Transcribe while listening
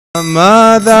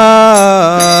Madhava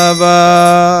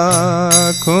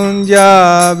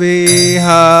Kunja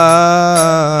Bihari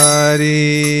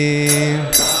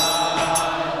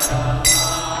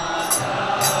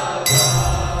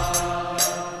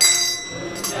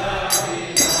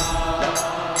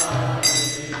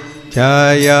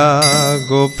Jaya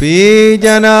Gopi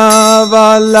Jana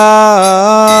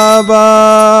Vallabha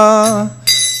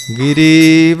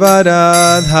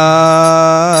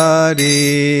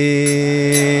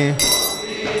Girivaradhari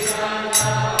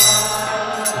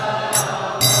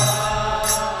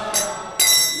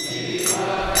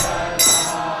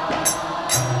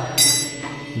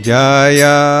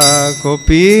Jaya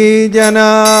Gopi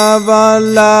Jana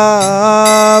Vallabha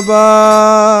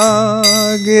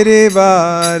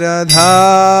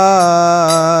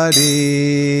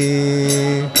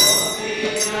Girivaradhari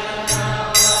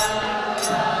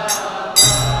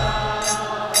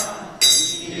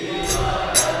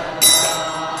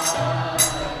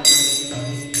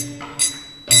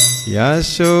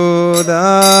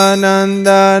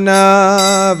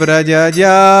Yashodanandana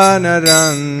Vrajajana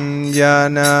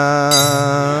Ranjana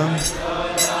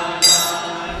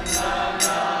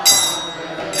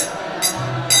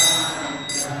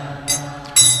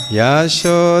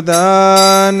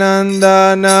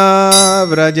Yashodanandana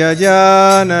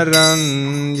Vrajajana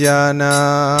Ranjana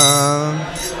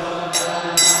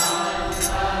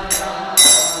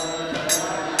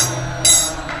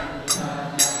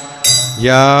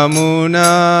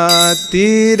Yamuna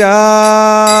Tira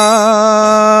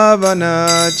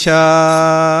Vanachari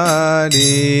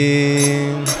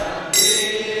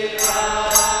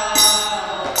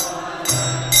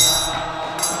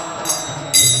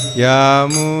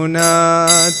Yamuna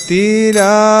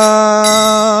Tira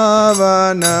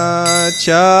Vanachari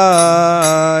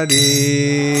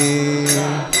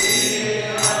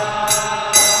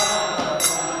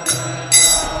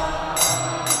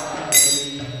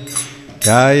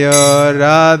Jaya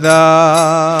Radha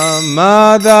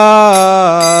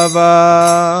Madhava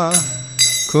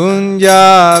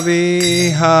Kunja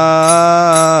Bihari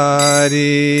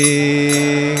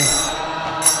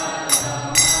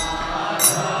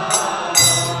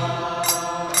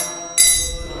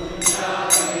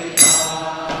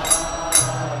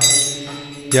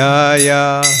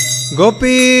Jaya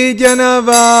Gopi Jana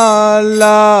Vallabha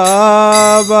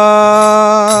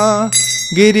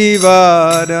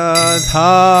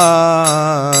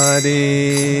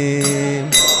Girivaradhari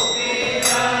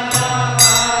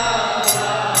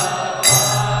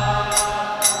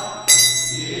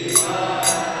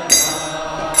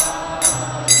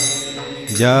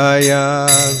Jaya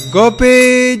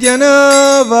Gopi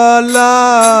Jana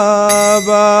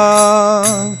Vallabha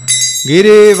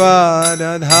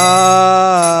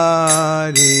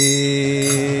Girivaradhari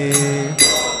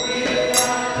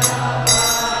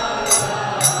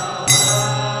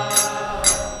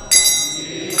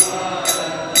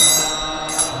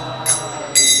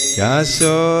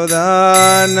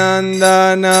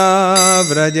Yashodanandana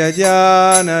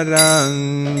Vrajajana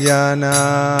Ranjana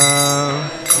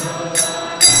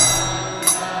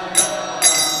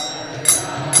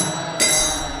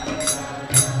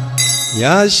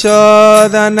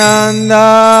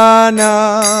Yashodanandana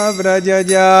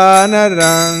Vrajajana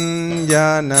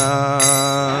Ranjana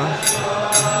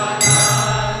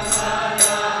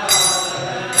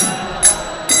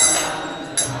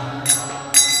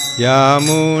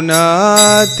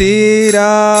Yamuna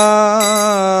Tira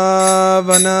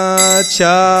Vanachari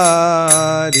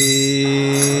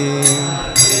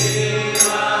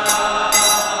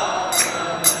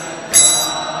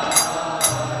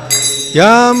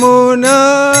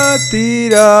Yamuna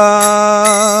Tira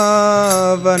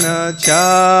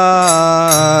Vanachari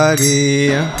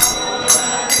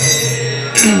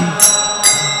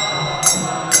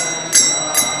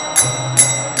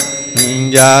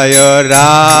Jaya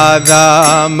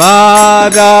Radha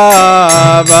Madhava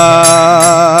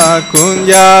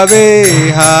Kunja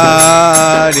Bihari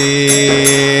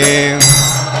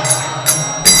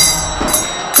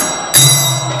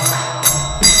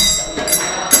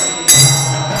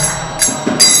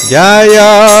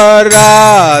Jaya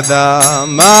Radha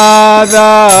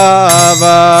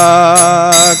Madhava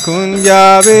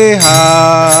Kunja Bihari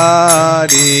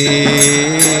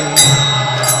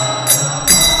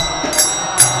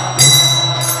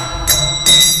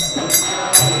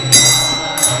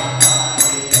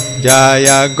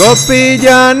Jaya Gopi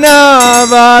Jana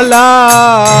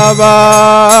Vallabha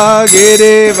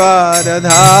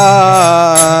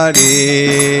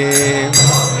Girivaradhari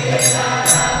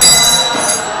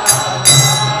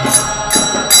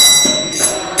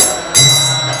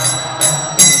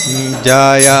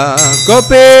Jaya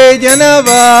Gopi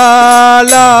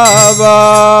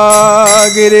Janavallabha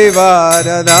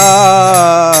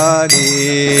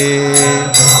Girivaradhari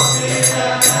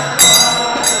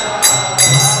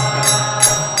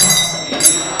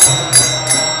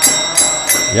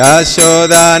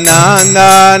Yashoda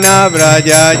Nandana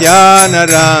Vraja Jana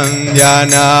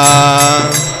Ranjana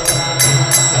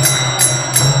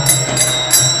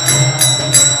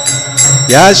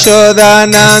Yashoda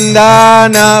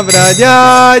Nandana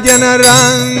Vraja Jana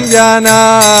Ranjana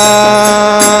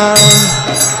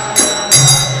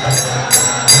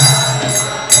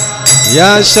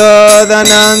Yashoda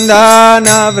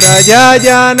Nandana Vraja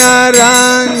Jana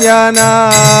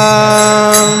Ranjana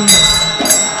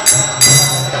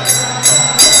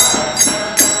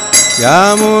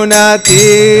Yamuna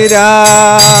Tira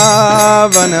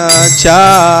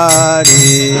Vanachari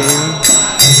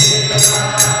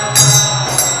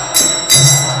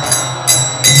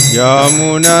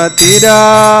Yamuna Tira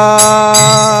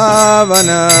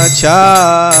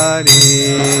Vanachari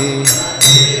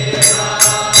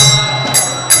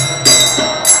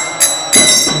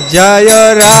Jaya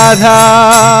Radha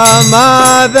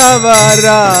Madhava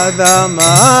Radha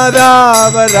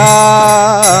Madhava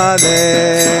Radhe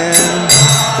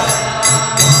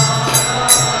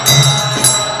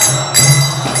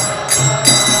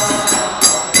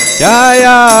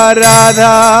Jaya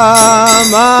Radha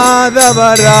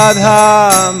Madhava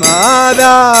Radha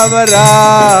Madhava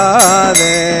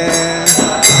Radhe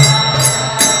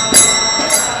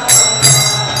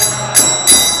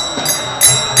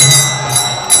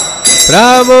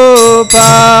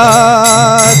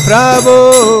Prabhupada,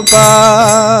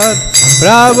 Prabhupada,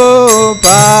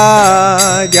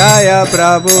 Prabhupada, Jaya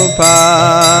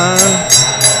Prabhupada.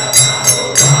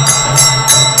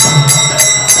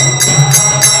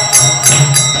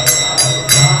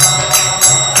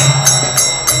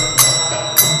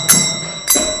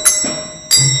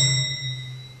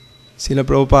 Srila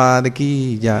Prabhupada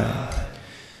ki jai.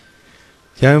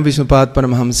 Jayam Vishnupad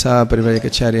Paramhamsa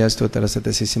Parivrajacharya Stotra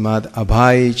Satasi Srimad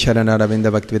Abhay Charana Ravinda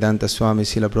Bhaktivedanta Swami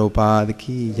Srila Prabhupada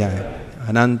ki jai.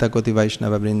 Ananta Koti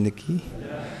Vaishnava Vrinda ki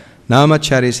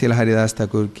Namacharya Srila Haridas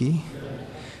Thakur ki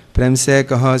Prem se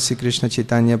kaha Sri Krishna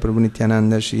Chaitanya Prabhu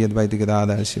Nityananda Shri Advaita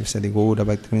Gadadhar Shiv Sadi Gaura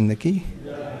Bhaktivinoda ki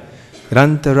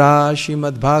Grantara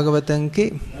Srimad Bhagavatam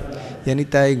ki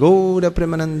Yanitai Gaura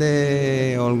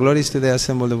Premanande. All glories to the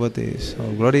assembled devotees.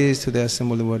 All glories to the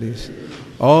assembled devotees.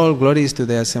 All glories to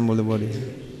the assembled devotees.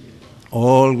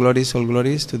 All glories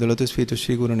to the lotus feet of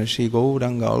Sri Guru and Sri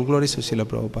Gauranga. All glories to Srila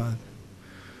Prabhupada.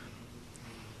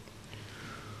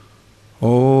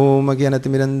 Om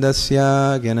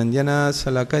Agyanatimirandasya Gyananjana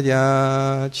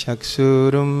Salakaya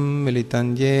Chaksurum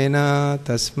Militanjena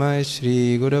Tasmai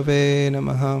Shri Gurave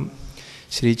Namaha.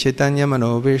 Shri Chaitanya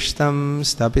Manovishtam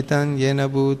Stapitan Yena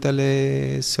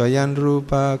Bhutale Swayan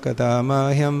Rupa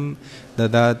Katamahyam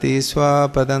Dadati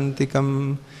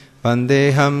Swapadantikam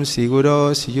Vandeham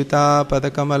Siguro Siyuta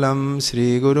Padakamalam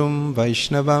Sri Gurum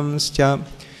Vaishnavamscha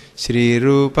Shri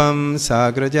Rupam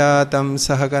Sagrajatam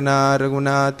Sahagana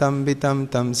Raghunatam Vitam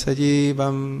Tam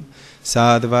Sajivam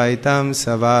Sadvaitam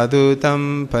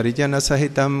Savadutam Parijana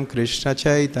Sahitam Krishna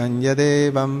Chaitanya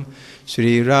Devam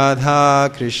Shri Radha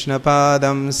Krishna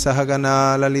Padam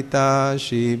Sahagana Lalita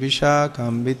Shri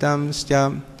Vishakam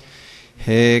Sya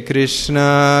He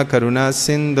Krishna Karuna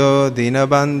Sindhu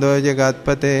Dinabandho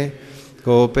Jagatpate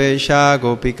Gopesha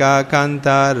Gopika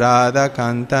Kanta Radha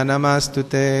Kanta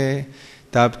Namastute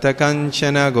Tapta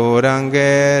Kanchana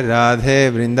Gorange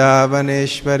Radhe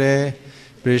Vrindavaneshware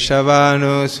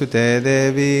Vrishavanu Sute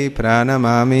Devi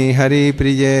Pranamami Hari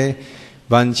Priye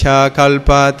Vancha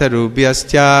Kalpa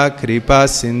Tarubhyascha Kripa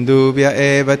Sindhubhya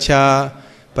Evacha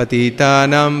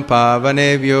Patitanam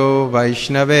Pavanevyo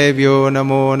Vaishnavevyo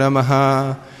Namo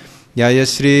Namaha Jaya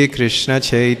Shri Krishna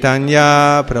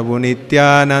Chaitanya Prabhu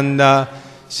Nityananda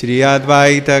Shri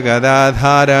Advaita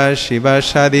Gadadhara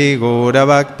Shivashadi Gaura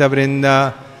Bhakta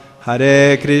Vrinda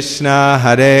Hare Krishna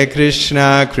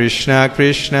Krishna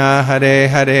Krishna Hare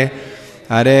Hare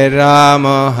Hare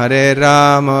Rama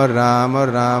Rama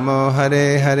Rama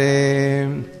Hare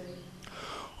Hare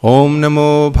Om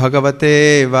Namo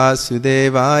Bhagavate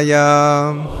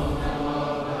Vasudevaya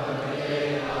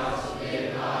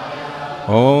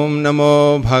Om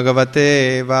Namo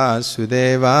Bhagavate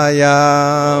Vasudevaya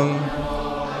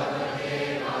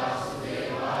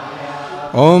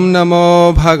Om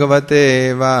Namo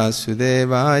Bhagavate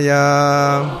Vasudevaya.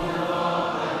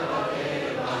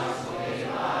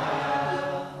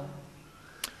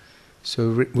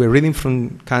 So we're reading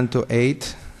from Canto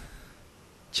 8,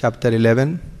 Chapter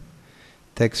 11,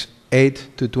 text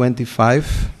 8 to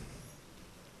 25.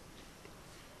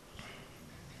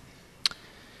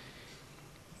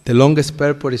 The longest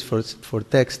purport is for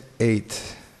text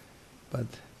 8. But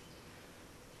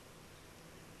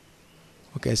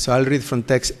okay, so I'll read from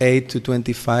text 8 to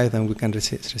 25, and we can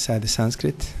recite the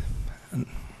Sanskrit.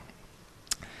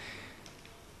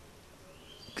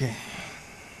 Okay.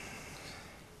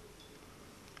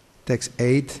 Text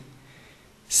 8.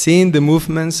 Seeing the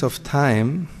movements of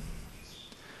time,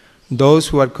 those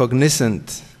who are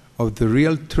cognizant of the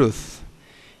real truth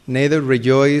neither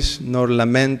rejoice nor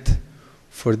lament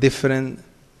for different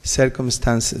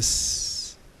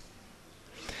circumstances.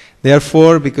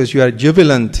 Therefore, because you are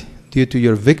jubilant due to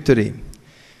your victory,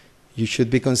 you should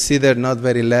be considered not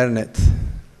very learned.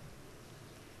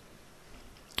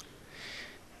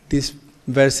 This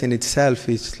verse in itself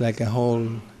is like a whole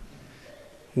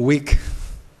week.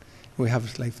 We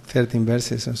have like 13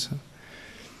 verses or so.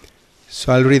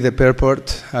 So I'll read the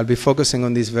purport. I'll be focusing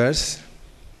on this verse.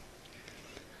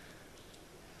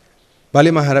 Bali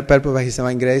Maharaj, purport by His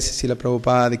Divine Grace, Srila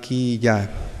Prabhupada Ki Jai.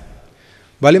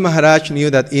 Bali Maharaj knew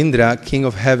that Indra, king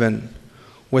of heaven,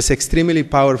 was extremely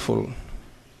powerful,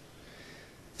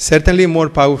 certainly more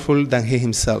powerful than he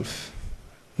himself.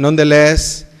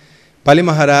 Nonetheless, Bali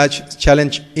Maharaj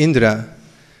challenged Indra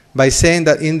by saying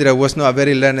that Indra was not a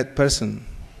very learned person.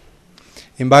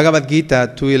 In Bhagavad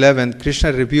Gita 2.11,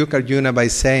 Krishna rebuked Arjuna by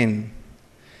saying,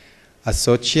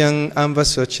 Asocyang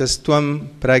amvasochas tuam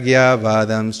pragya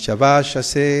vadams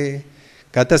chavashase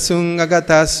gatasung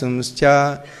agatasums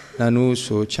cha nanu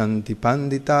sochanti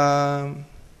pandita.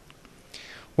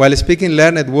 While speaking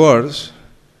learned words,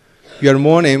 you are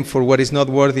mourning for what is not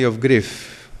worthy of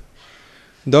grief.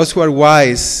 Those who are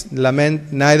wise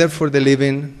lament neither for the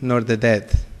living nor the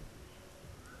dead.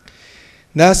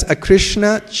 Thus,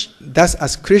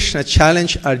 as Krishna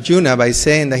challenged Arjuna by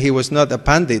saying that he was not a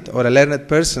pandit or a learned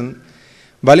person,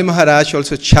 Bali Maharaj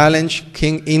also challenged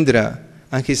King Indra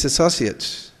and his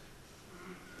associates.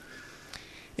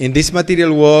 In this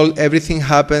material world, everything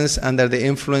happens under the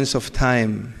influence of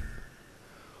time.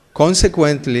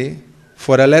 Consequently,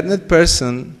 for a learned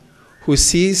person who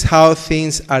sees how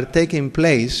things are taking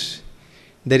place,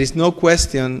 there is no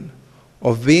question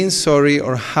of being sorry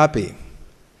or happy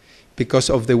because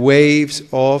of the waves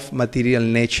of material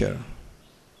nature.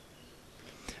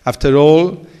 After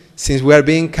all, since we are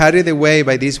being carried away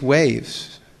by these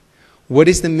waves, what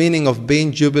is the meaning of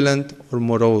being jubilant or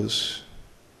morose?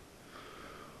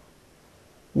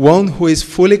 One who is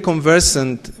fully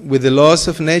conversant with the laws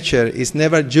of nature is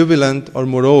never jubilant or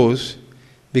morose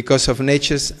because of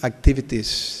nature's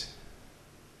activities.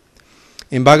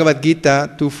 In Bhagavad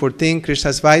Gita 2.14, Krishna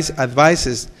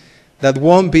advises that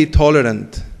one be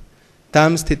tolerant.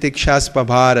 Tam stitikshaspa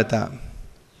bharata.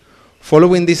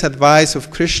 Following this advice of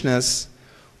Krishna's,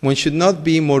 one should not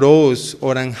be morose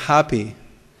or unhappy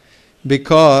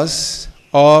because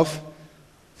of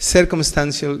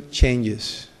circumstantial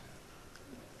changes.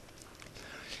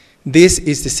 This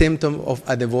is the symptom of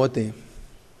a devotee.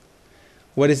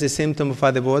 What is the symptom of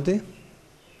a devotee?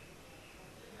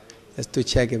 Just to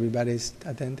check everybody is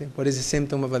attentive. What is the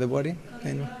symptom of a devotee?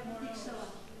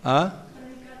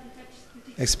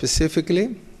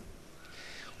 Specifically,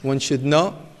 one should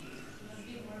not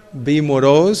be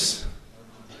morose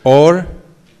or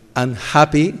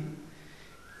unhappy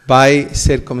by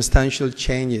circumstantial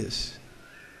changes.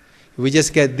 If we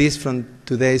just get this from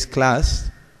today's class,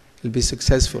 we'll be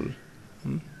successful.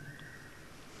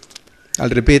 I'll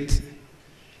repeat.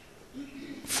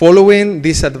 Following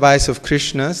this advice of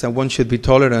Krishna's, that one should be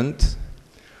tolerant,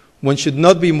 one should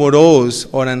not be morose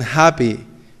or unhappy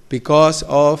because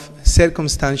of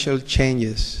circumstantial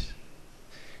changes.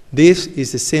 This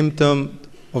is the symptom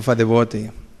of a devotee.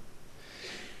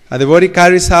 A devotee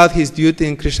carries out his duty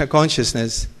in Krishna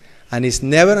consciousness and is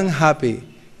never unhappy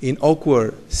in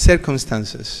awkward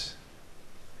circumstances.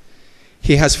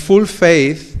 He has full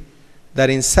faith that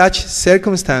in such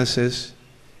circumstances,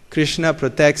 Krishna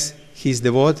protects his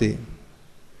devotee.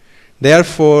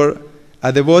 Therefore,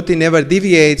 a devotee never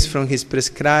deviates from his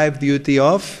prescribed duty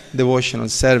of devotional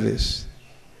service.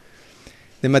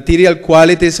 The material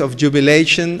qualities of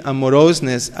jubilation and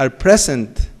moroseness are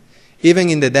present even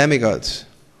in the demigods,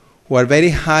 who are very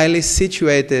highly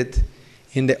situated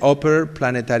in the upper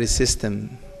planetary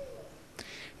system.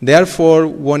 Therefore,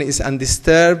 one is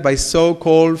undisturbed by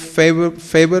so-called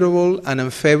favorable and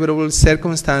unfavorable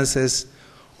circumstances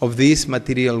of this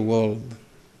material world.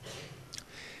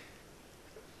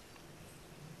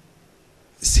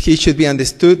 He should be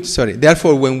understood,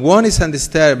 therefore, when one is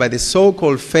undisturbed by the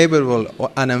so-called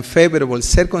favorable and unfavorable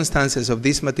circumstances of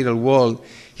this material world,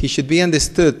 he should be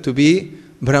understood to be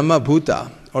Brahma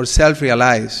Bhuta, or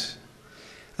self-realized.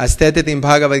 As stated in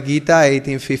Bhagavad Gita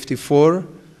 18.54,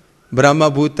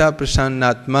 Brahma Bhuta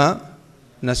Prasannatma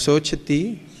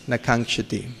Nasochati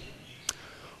Nakankshati.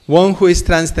 One who is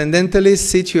transcendentally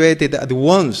situated at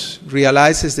once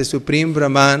realizes the Supreme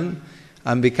Brahman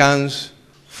and becomes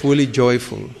fully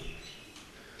joyful.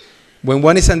 When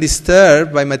one is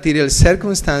undisturbed by material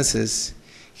circumstances,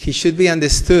 he should be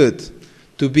understood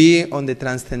to be on the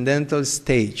transcendental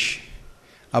stage,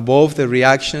 above the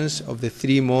reactions of the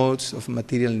three modes of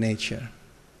material nature.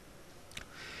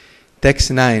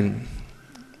 Text 9.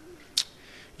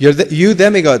 You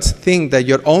demigods think that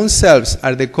your own selves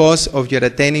are the cause of your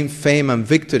attaining fame and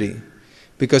victory.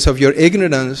 Because of your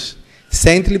ignorance,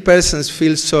 saintly persons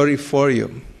feel sorry for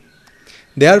you.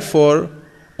 Therefore,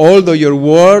 although your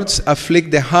words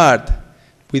afflict the heart,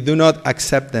 we do not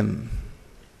accept them.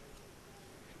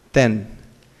 10.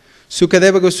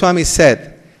 Sukadeva Goswami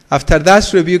said, after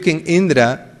thus rebuking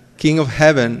Indra, king of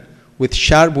heaven, with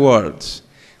sharp words,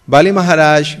 Bali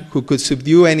Maharaj, who could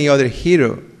subdue any other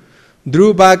hero,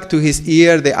 drew back to his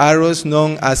ear the arrows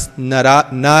known as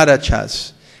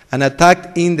Narachas and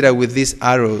attacked Indra with these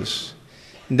arrows.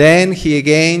 Then he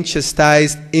again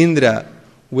chastised Indra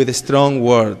with strong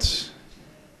words.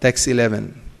 Text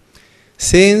 11.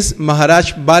 Since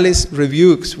Maharaj Bali's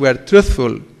rebukes were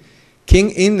truthful,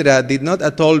 King Indra did not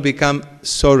at all become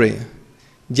sorry,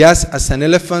 just as an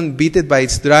elephant beaten by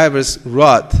its driver's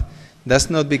rod does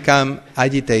not become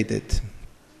agitated.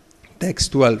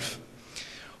 Text 12.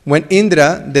 When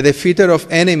Indra, the defeater of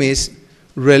enemies,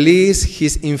 released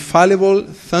his infallible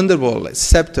thunderbolt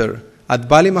scepter at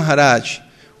Bali Maharaj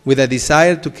with a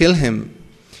desire to kill him,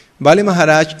 Bali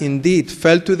Maharaj indeed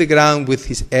fell to the ground with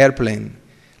his airplane,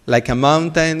 like a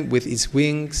mountain with its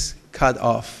wings cut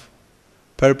off.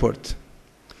 Purport.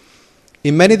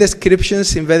 In many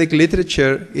descriptions in Vedic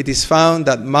literature, it is found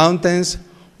that mountains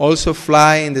also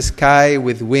fly in the sky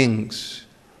with wings.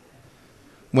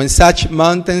 When such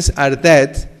mountains are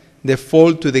dead, they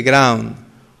fall to the ground,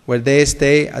 where they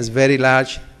stay as very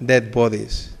large dead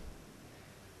bodies.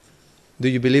 Do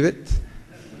you believe it?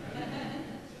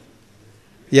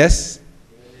 Yes?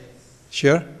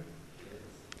 Sure?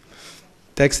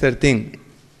 Text 13.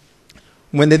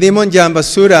 When the demon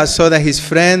Jambasura saw that his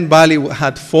friend Bali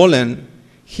had fallen,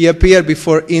 he appeared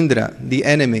before Indra, the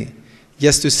enemy,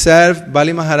 just to serve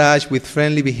Bali Maharaj with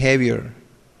friendly behavior.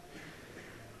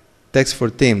 Text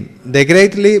 14. The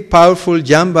greatly powerful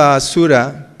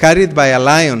Jambasura, carried by a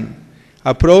lion,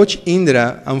 approached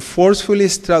Indra and forcefully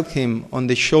struck him on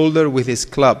the shoulder with his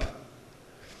club.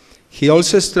 He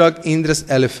also struck Indra's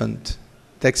elephant.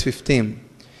 Text 15.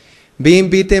 Being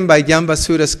beaten by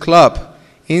Jambasura's club,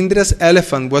 Indra's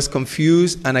elephant was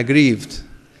confused and aggrieved.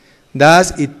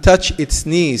 Thus it touched its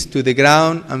knees to the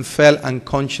ground and fell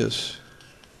unconscious.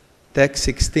 Text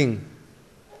 16.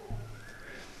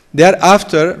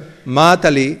 Thereafter,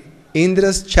 Matali,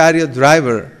 Indra's chariot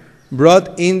driver,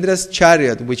 brought Indra's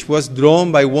chariot, which was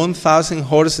drawn by 1,000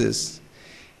 horses.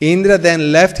 Indra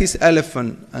then left his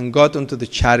elephant and got onto the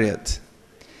chariot.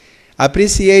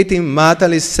 Appreciating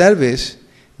Matali's service,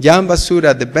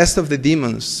 Jambasura, the best of the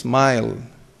demons, smiled.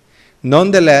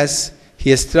 Nonetheless,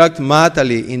 he struck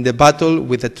Matali in the battle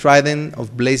with a trident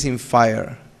of blazing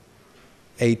fire.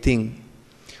 18.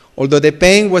 Although the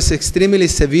pain was extremely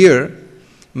severe,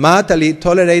 Matali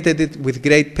tolerated it with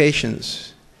great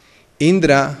patience.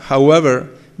 Indra, however,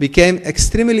 became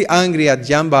extremely angry at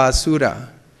Jambasura.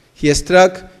 He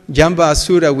struck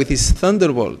Jambasura with his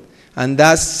thunderbolt and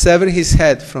thus severed his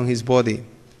head from his body.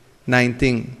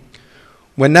 19.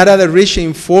 When Narada Rishi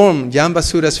informed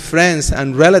Jambasura's friends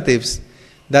and relatives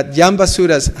that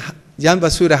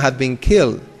Jambasura had been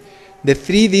killed, the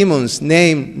three demons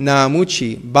named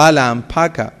Naamuchi, Bala, and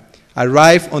Paka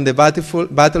arrived on the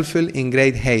battlefield in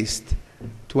great haste.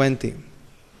 20.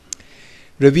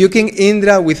 Rebuking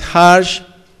Indra with harsh,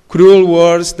 cruel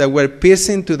words that were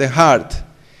piercing to the heart,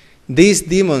 these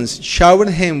demons showered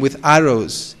him with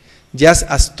arrows, just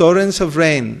as torrents of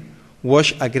rain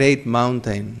wash a great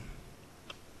mountain.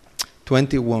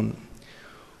 21.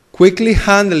 Quickly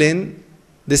handling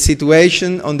the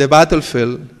situation on the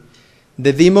battlefield,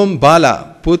 the demon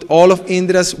Bala put all of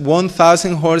Indra's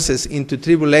 1,000 horses into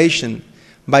tribulation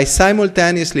by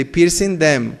simultaneously piercing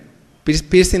them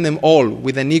all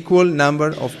with an equal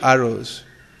number of arrows.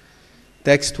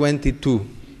 Text 22.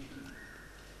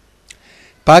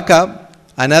 Paka,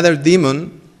 another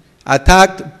demon,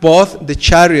 attacked both the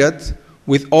chariot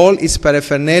with all its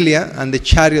paraphernalia and the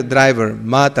chariot driver,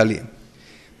 Matali,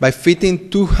 by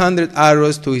fitting 200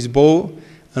 arrows to his bow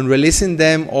and releasing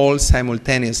them all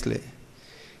simultaneously.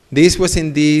 This was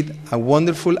indeed a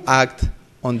wonderful act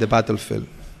on the battlefield.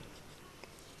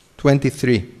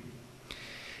 23.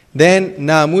 Then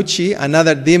Naamuchi,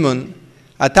 another demon,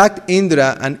 attacked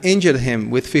Indra and injured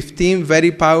him with 15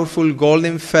 very powerful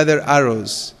golden feather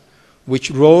arrows,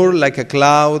 which roared like a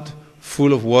cloud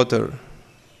full of water.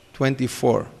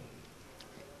 24.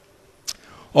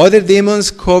 Other demons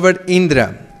covered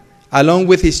Indra, along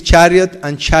with his chariot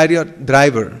and chariot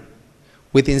driver,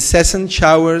 with incessant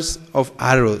showers of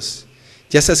arrows,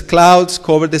 just as clouds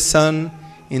cover the sun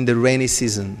in the rainy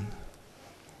season.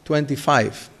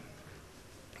 25.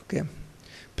 Okay.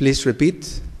 Please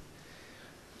repeat.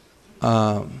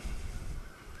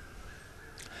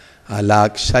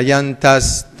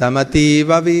 Alakshayantas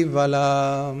tamativa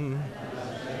vivalam.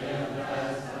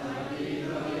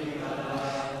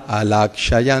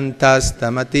 Alakshayantas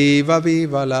tamativa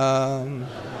vivalam.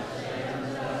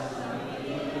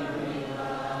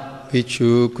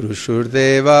 Vichu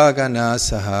krushurdeva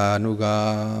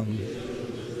ganasahanugam.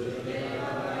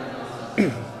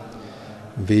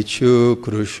 Vichu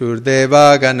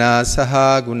krushurdeva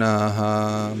ganasaha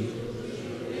gunaha.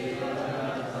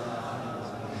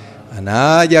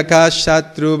 Anayaka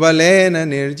shatru balena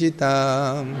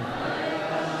nirjitam.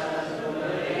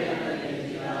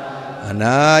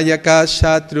 Anayaka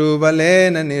shatru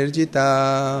balena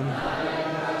nirjitam.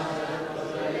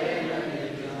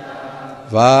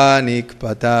 Vanik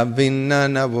pata vinna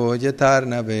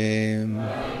navojatarnavem.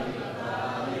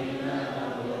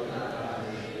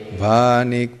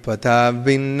 Vanik pata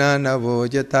vinna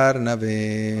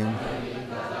navojatarnavem.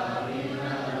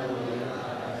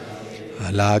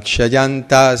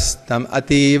 Alakshayantas tam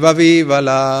ativa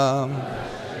vivalam.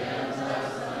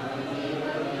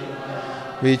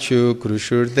 Vichu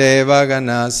krushurdeva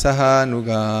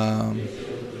ganasahanugam.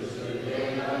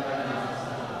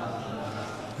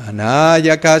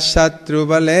 Anayaka shatru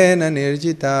balena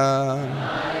nirjita.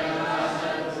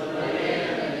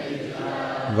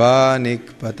 Vanik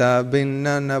pata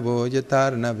binna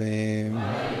navojatarnavem.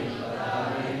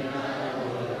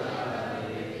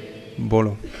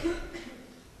 Bolo.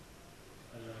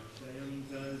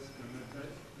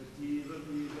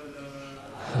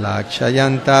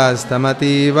 Lakshayantas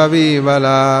tamativa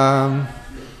vivalam.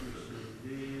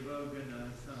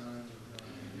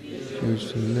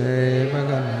 Vishudeva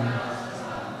gana.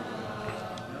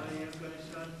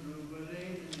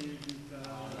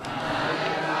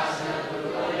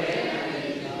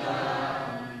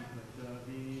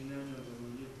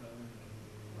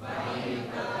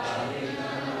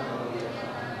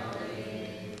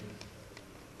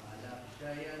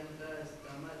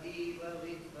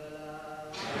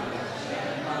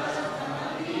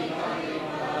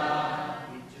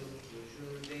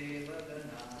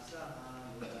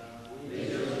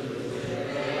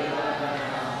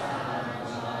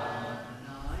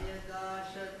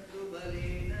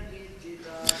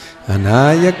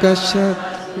 Anayaka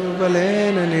shatru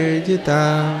balena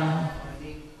nirjitam.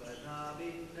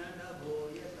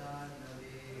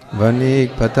 Vanik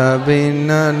pata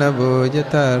vinna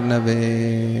navojatarnave.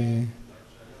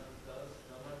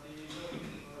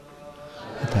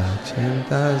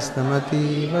 Atakshantas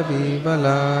tamativa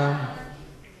vivala.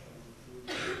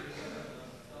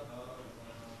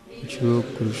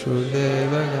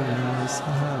 Chukrushudeva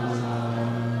ganasaha.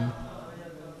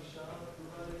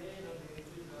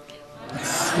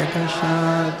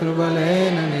 Yakashatru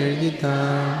balena nirjita.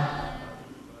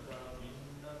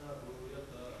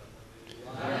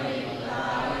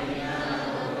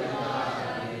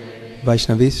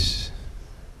 Vaishnavis.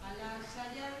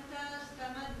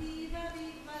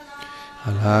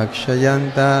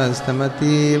 Alakshayantas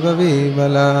tamativa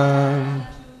vivalam.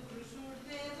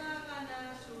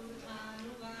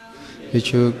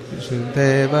 Vichuk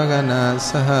sudeva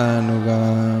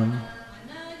ganasahanugam.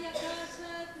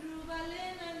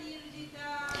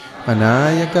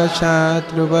 Anayaka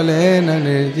shatru balena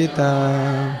nirjita.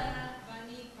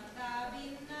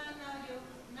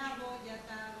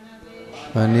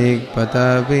 Vanik pata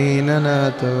vina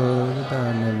nato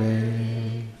tanave.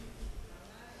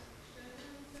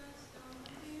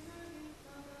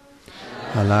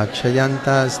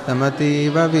 Alakshayantas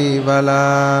tamativa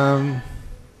vivalam.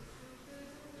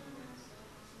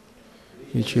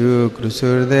 Vichu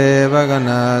krusurdeva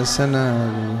ganasana.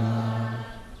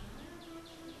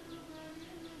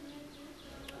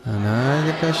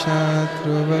 Anayaka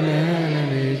shatru balena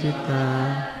nirjita.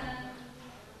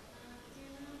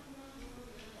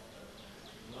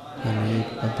 Vanik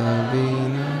pata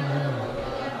vina.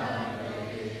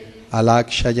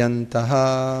 Alakshayantaha.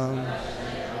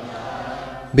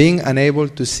 Being unable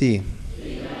to see.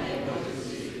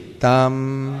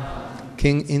 Tam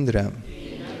King Indra.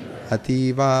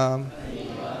 Ativa.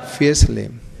 Fiercely.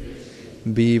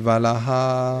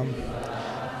 Bivalaha.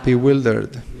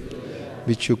 Bewildered.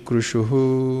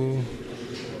 Vichukrushuhu.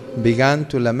 began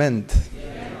to lament.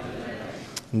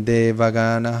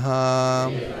 Devaganaha,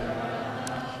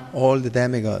 all the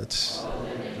demigods.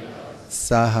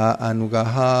 Saha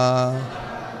Anugaha,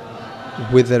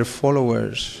 with their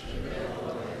followers.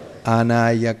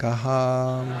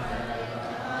 Anayakaha,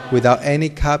 without any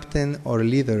captain or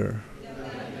leader.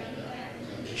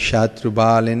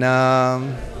 Shatrubalena,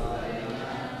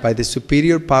 by the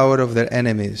superior power of their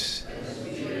enemies.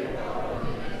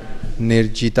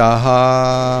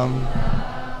 Nirjitaha,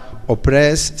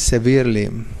 oppressed severely.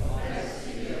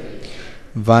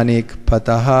 Vanik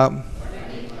Pataha,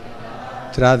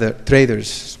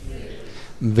 traders.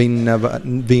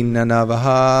 Vinnanavaha,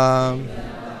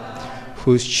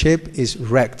 whose ship is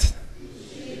wrecked.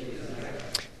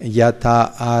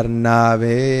 Yata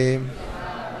Arnave,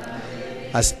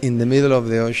 as in the middle of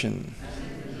the ocean.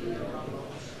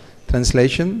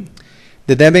 Translation: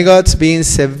 the demigods, being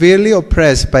severely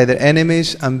oppressed by their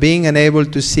enemies and being unable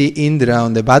to see Indra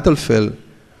on the battlefield,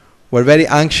 were very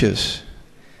anxious.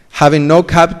 Having no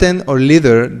captain or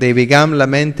leader, they began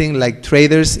lamenting like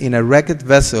traders in a wrecked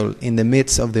vessel in the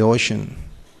midst of the ocean.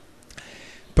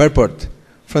 Purport: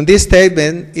 from this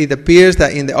statement, it appears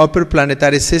that in the upper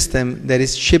planetary system there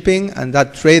is shipping, and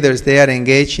that traders they are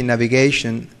engaged in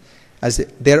navigation as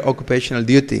their occupational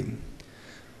duty.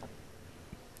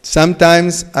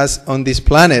 Sometimes, as on this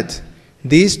planet,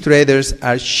 these traders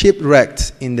are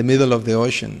shipwrecked in the middle of the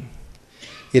ocean.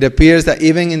 It appears that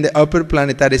even in the upper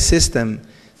planetary system,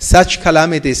 such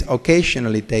calamities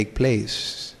occasionally take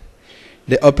place.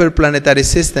 The upper planetary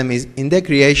system is in the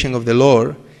creation of the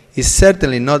Lord is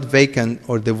certainly not vacant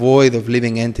or devoid of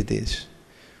living entities.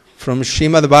 From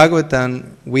Srimad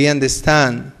Bhagavatam, we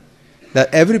understand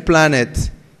that every planet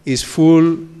is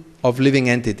full of living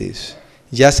entities,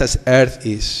 just as Earth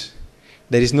is.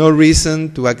 There is no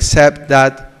reason to accept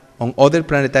that on other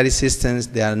planetary systems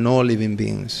there are no living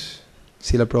beings.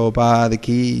 Srila Prabhupada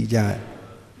ki jai.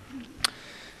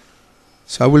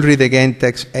 So I will read again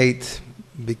text 8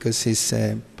 because it's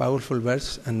a powerful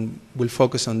verse and we'll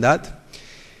focus on that.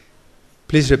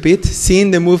 Please repeat.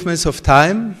 Seeing the movements of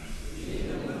time,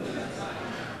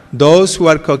 those who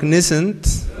are cognizant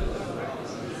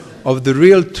of the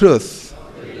real truth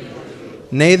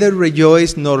neither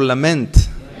rejoice nor lament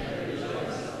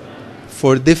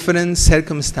for different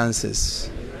circumstances.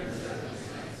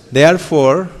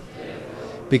 Therefore,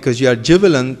 because you are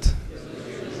jubilant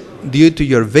due to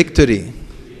your victory,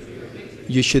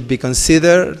 you should be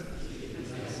considered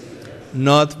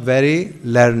not very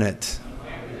learned.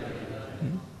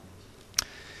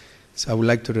 So I would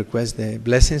like to request the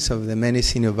blessings of the many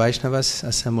senior Vaishnavas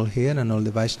assembled here and all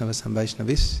the Vaishnavas and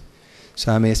Vaishnavis.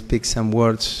 So I may speak some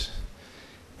words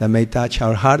that may touch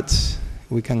our hearts.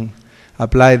 We can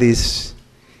apply this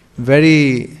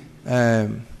very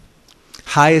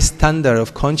high standard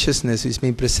of consciousness which is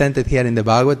being presented here in the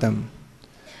Bhagavatam.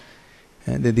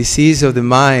 And the disease of the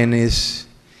mind is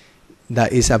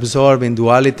that is absorbed in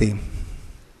duality.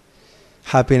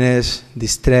 Happiness,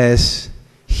 distress,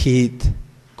 heat,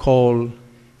 cold,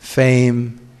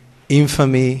 fame,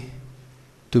 infamy,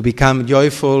 to become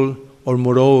joyful or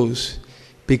morose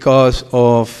because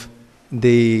of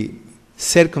the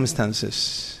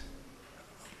circumstances.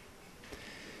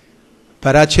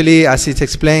 But actually, as it's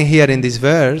explained here in this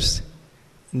verse,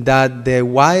 that the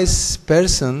wise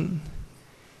person,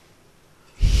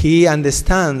 he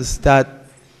understands that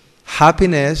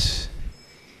happiness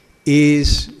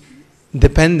is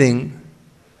depending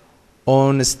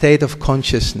on a state of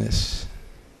consciousness.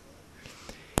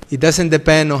 It doesn't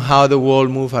depend on how the world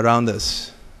moves around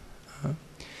us.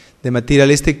 The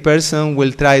materialistic person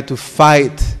will try to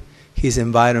fight his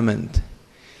environment.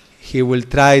 He will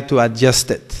try to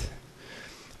adjust it.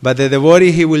 But the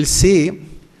devotee, he will see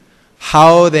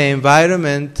how the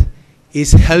environment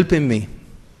is helping me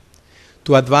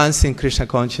to advance in Krishna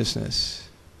consciousness.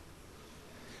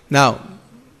 Now,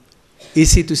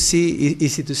 easy to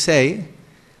say,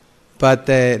 but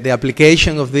the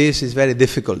application of this is very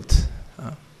difficult.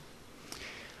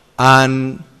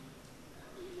 And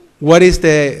what is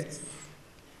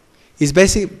is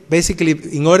basically,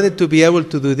 in order to be able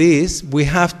to do this, we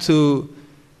have to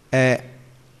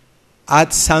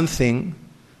add something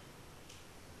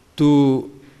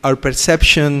to our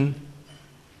perception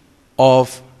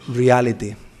of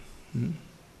reality,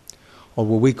 or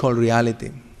what we call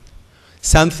reality.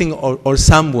 Something or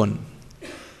someone.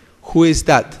 Who is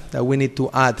that we need to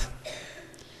add?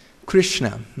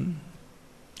 Krishna.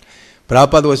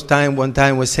 Prabhupada one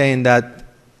time was saying that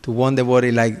to one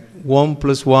devotee, like 1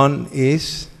 + 1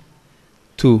 is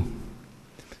 2.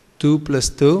 2 +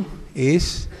 2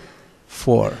 is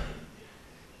 4.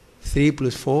 3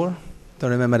 + 4,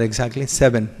 don't remember exactly,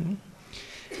 7.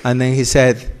 And then he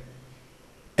said,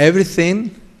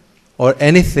 everything or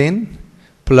anything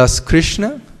plus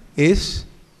Krishna is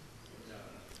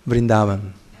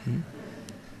Vrindavan.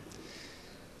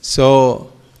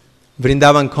 So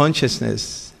Vrindavan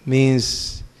consciousness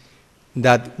means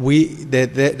that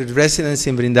the residents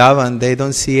in Vrindavan, they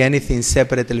don't see anything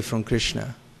separately from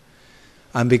Krishna.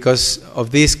 And because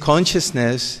of this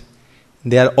consciousness,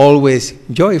 they are always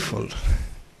joyful.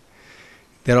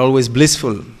 They are always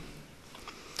blissful.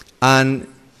 And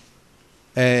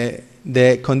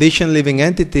the conditioned living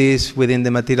entities within the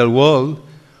material world,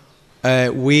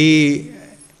 we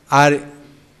are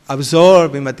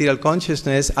absorbed in material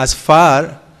consciousness as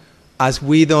far as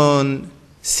we don't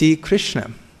see Krishna.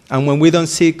 And when we don't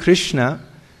see Krishna,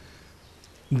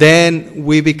 then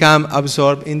we become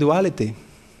absorbed in duality.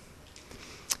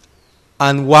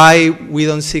 And why we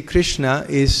don't see Krishna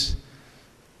is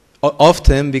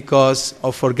often because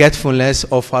of forgetfulness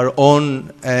of our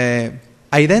own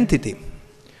identity.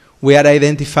 We are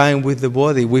identifying with the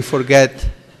body. We forget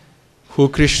who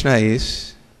Krishna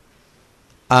is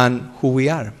and who we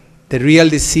are. The real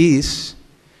disease,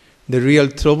 the real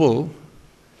trouble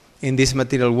in this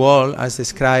material world, as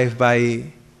described by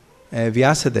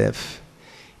Vyasadeva,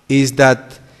 is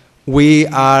that we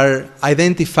are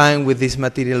identifying with this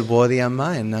material body and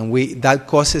mind, and that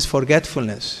causes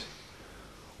forgetfulness.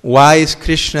 Why is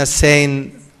Krishna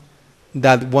saying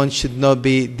that one should not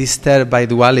be disturbed by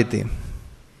duality?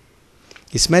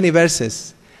 It's many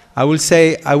verses. I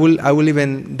will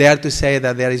even dare to say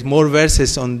that there is more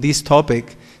verses on this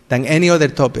topic than any other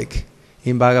topic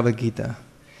in Bhagavad Gita,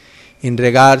 in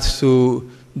regards to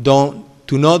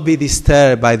not be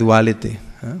disturbed by duality.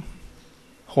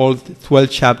 Whole 12th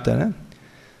chapter.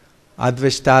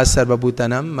 Adveshta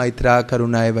sarvabhutanam maitra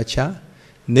karuna evacha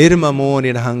nirmamo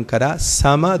nirhankara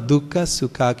sama dukkha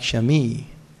sukhakshami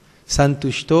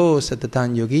santushto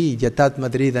satatan yogi yatat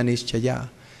madrida nischaya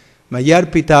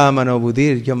mayarpita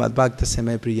manobudir yomad bhakta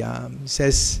seme priyam.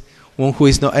 Says one who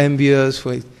is not envious.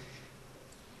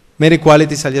 Many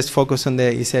qualities, I'll just focus on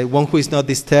he said one who is not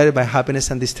disturbed by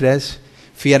happiness and distress,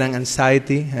 fear and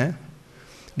anxiety.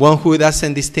 One who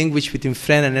doesn't distinguish between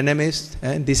friend and enemies.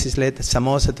 This is later.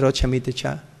 Samosa trocha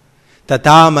mitecha.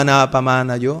 Tata mana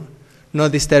pamana yo.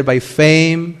 Not disturbed by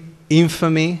fame,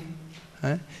 infamy,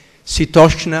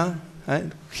 sitoshna,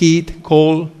 heat,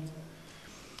 cold.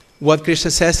 What Krishna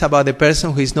says about the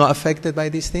person who is not affected by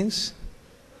these things?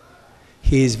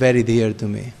 He is very dear to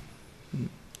me.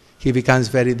 He becomes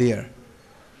very dear.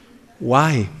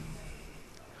 Why?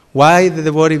 Why the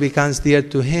devotee becomes dear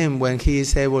to him when he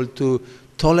is able to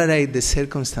tolerate the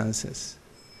circumstances?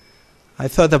 I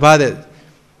thought about it.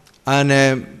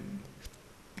 And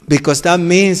because that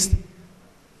means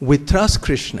we trust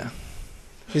Krishna.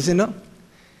 Is it not?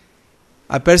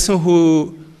 A person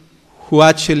who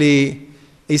actually,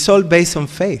 it's all based on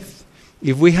faith.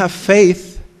 If we have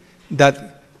faith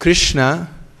that Krishna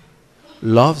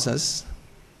loves us,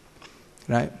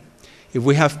 right? If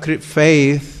we have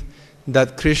faith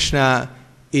that Krishna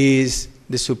is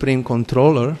the supreme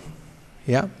controller,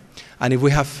 yeah, and if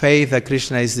we have faith that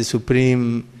Krishna is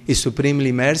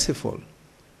supremely merciful,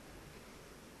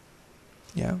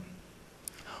 yeah,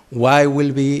 why will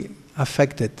we be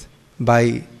affected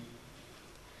by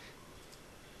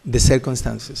the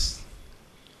circumstances?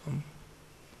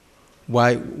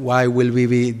 Why will we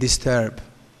be disturbed?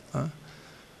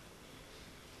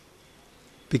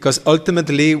 Because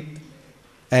ultimately,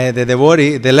 the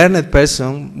devotee, the learned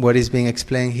person, what is being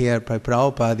explained here by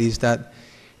Prabhupada is that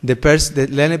the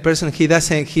learned person,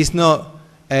 he's not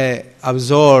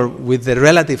absorbed with the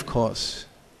relative cause.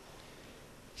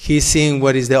 He's seeing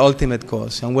what is the ultimate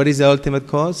cause. And what is the ultimate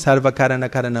cause? Sarva karana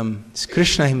karanam. It's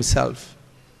Krishna himself.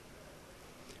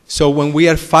 So when we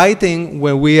are fighting,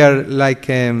 when we are like,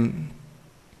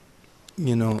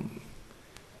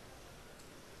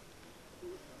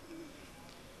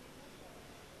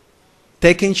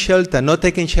 taking shelter, not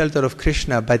taking shelter of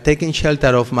Krishna, but taking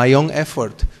shelter of my own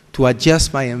effort to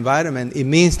adjust my environment, it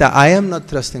means that I am not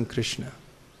trusting Krishna.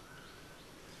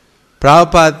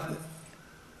 Prabhupada,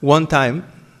 one time,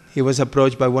 he was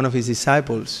approached by one of his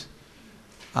disciples,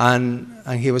 and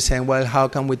he was saying, well, how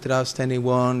can we trust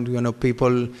anyone?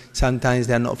 People, sometimes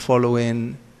they are not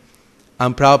following.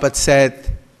 And Prabhupada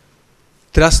said,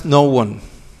 trust no one.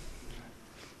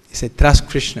 He said, trust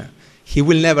Krishna. He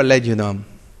will never let you down.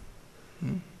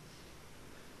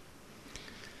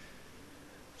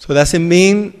 So does it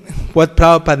mean what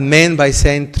Prabhupada meant by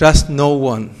saying trust no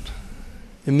one?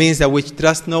 It means that we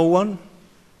trust no one?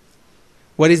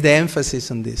 What is the emphasis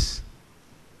on this?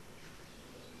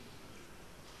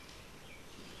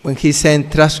 when he's saying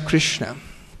trust Krishna.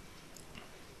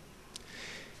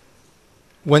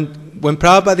 When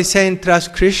Prabhupada is saying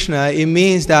trust Krishna, it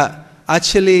means that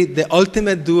actually the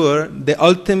ultimate doer, the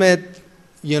ultimate,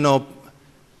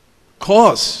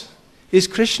 cause is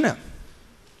Krishna.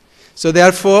 So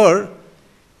therefore,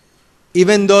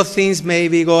 even though things may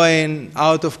be going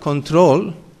out of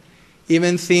control,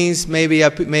 even things may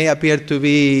appear to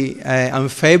be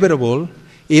unfavorable,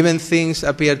 even things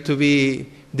appear to be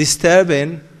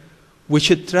disturbing, we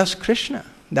should trust Krishna.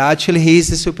 That actually He is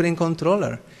the supreme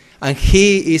controller. And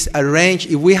He is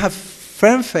arranged. If we have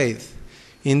firm faith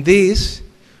in this,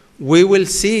 we will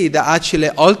see that actually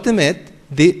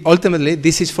ultimately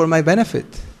this is for my benefit.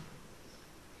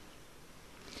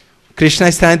 Krishna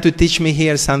is trying to teach me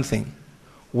here something.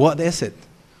 What is it?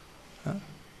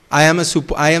 I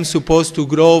am supposed to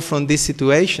grow from this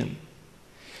situation.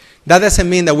 That doesn't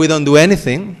mean that we don't do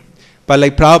anything. But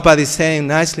like Prabhupada is saying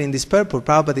nicely in this purport,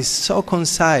 Prabhupada is so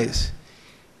concise,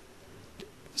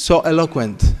 so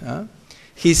eloquent.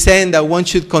 He's saying that one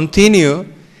should continue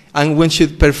and one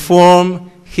should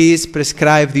perform his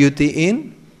prescribed duty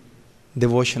in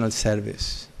devotional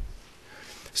service.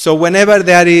 So whenever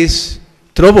there is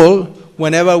trouble,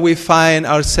 whenever we find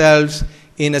ourselves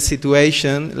in a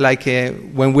situation like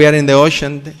when we are in the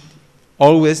ocean,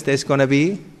 always there's going to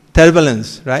be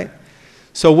turbulence, right?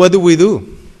 So what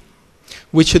do?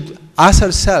 We should ask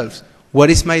ourselves, what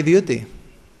is my duty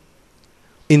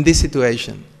in this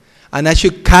situation? And I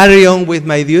should carry on with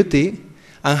my duty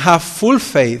and have full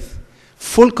faith,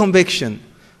 full conviction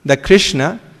that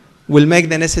Krishna will make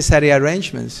the necessary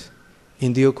arrangements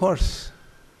in due course.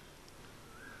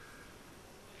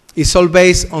 It's all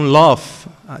based on love,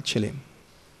 actually.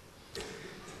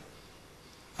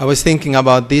 I was thinking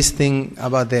about this thing,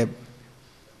 about the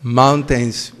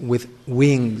mountains with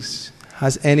wings.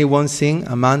 Has anyone seen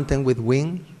a mountain with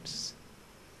wings?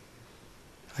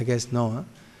 I guess no. Huh?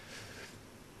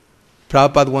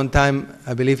 Prabhupada one time,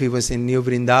 I believe he was in New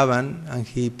Vrindavan, and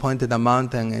he pointed a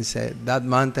mountain and said, that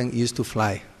mountain used to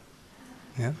fly.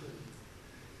 Yeah?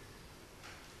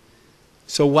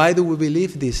 So why do we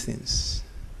believe these things?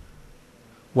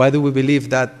 Why do we believe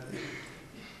that,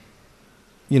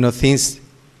 things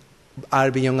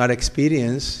are beyond our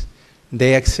experience?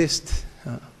 They exist.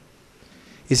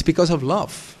 It's because of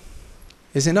love,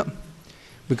 isn't it?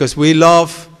 Because we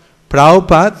love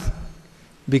Prabhupada,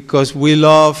 because we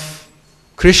love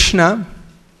Krishna,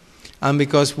 and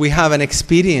because we have an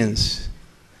experience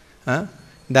that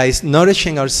is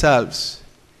nourishing ourselves,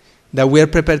 that we are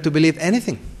prepared to believe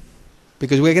anything.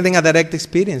 Because we are getting a direct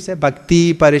experience.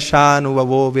 Bhakti parishan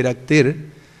uvavo viraktir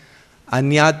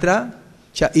anyatra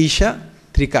cha isha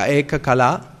trika eka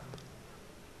kala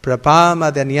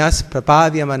prapamadanyas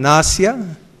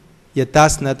prapadyamanasya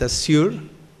yatasnatasyur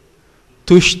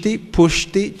tushti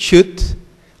pushti chut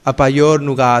apayor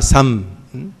nugasam.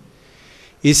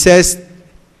 It says,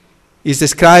 it's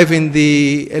described in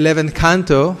the 11th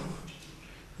canto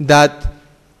that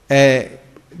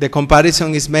the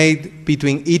comparison is made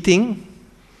between eating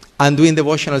and doing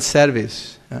devotional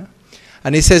service.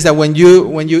 And it says that when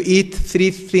you eat, three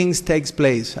things takes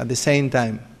place at the same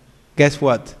time. Guess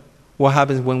what? What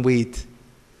happens when we eat?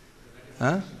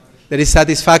 There is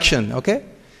satisfaction, okay?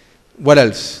 What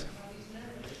else?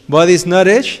 Body is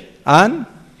nourished and?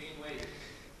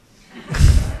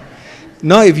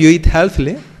 No, if you eat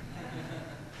healthily,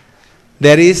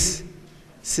 there is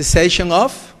cessation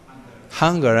of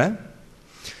hunger.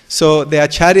 So the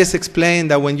acharyas explain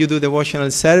that when you do devotional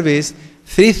service,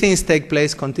 three things take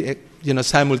place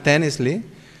simultaneously.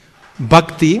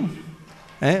 Bhakti,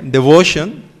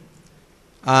 devotion,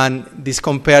 and this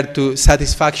compared to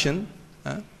satisfaction.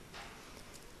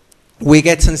 We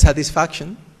get some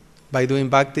satisfaction by doing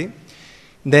bhakti.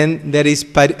 Then there is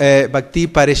bhakti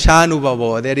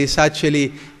parishanubhavo. There is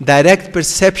actually direct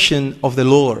perception of the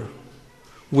Lord.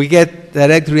 We get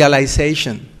direct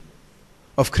realization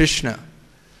of Krishna.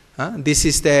 This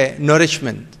is the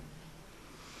nourishment.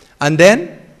 And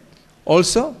then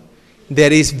also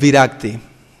there is virakti.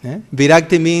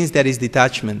 Virakti means there is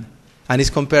detachment, and is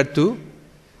compared to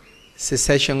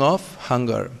cessation of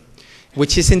hunger.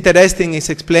 Which is interesting, is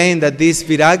explained that this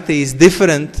virakti is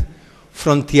different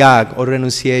from tyag or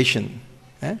renunciation.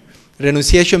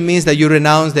 Renunciation means that you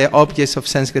renounce the objects of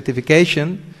sense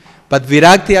gratification, but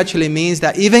virakti actually means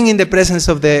that even in the presence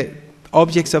of the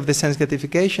objects of the sense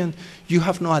gratification, you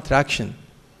have no attraction.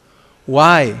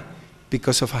 Why?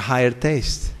 Because of a higher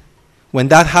taste. When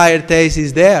that higher taste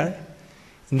is there,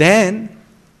 then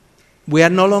we are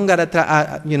no longer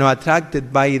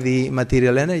attracted by the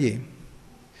material energy.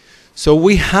 So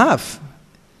we have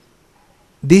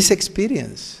this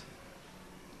experience.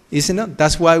 Isn't it?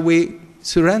 That's why we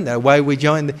surrender, why we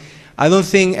join. I don't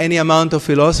think any amount of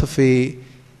philosophy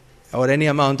or any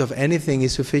amount of anything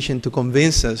is sufficient to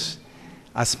convince us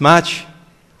as much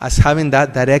as having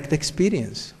that direct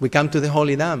experience. We come to the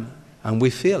Holy Dam and we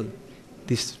feel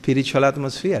this spiritual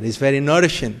atmosphere. It's very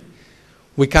nourishing.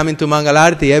 We come into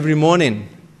Mangalarti every morning.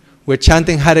 We're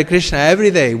chanting Hare Krishna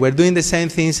every day. We're doing the same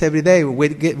things every day.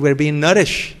 We're being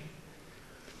nourished.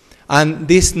 And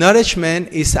this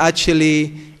nourishment is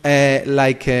actually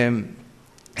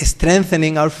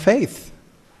strengthening our faith.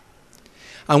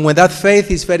 And when that faith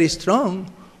is very strong,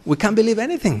 we can believe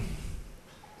anything.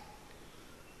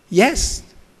 Yes.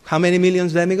 How many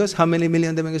millions demigods? How many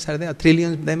million demigods are there?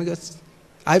 Trillions demigods?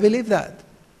 I believe that.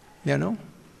 No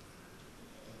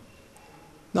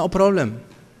problem.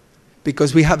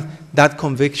 Because we have that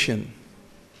conviction.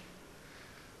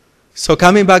 So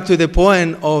coming back to the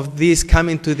point of this,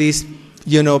 coming to this,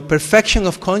 perfection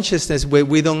of consciousness where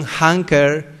we don't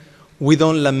hanker, we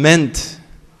don't lament,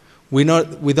 we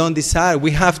don't desire.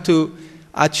 We have to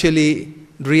actually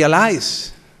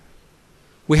realize.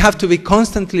 We have to be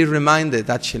constantly reminded,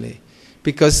 actually,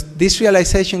 because this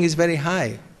realization is very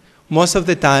high. Most of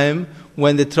the time,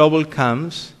 when the trouble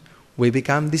comes, we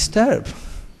become disturbed.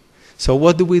 So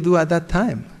what do we do at that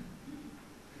time?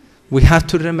 We have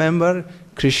to remember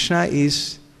Krishna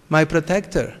is my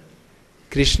protector.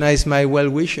 Krishna is my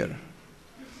well-wisher.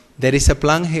 There is a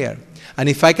plan here. And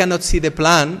if I cannot see the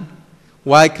plan,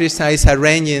 why Krishna is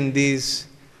arranging this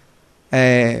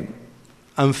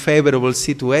unfavorable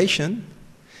situation,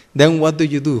 then what do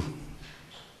you do?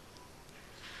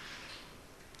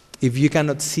 If you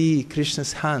cannot see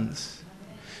Krishna's hands,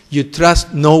 you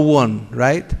trust no one,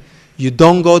 right? You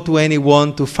don't go to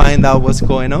anyone to find out what's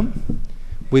going on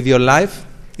with your life.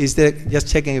 Just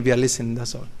checking if you are listening,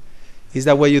 that's all. Is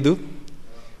that what you do?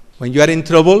 When you are in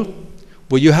trouble,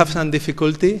 when you have some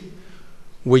difficulty,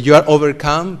 when you are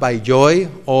overcome by joy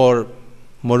or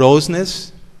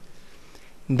moroseness,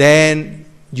 then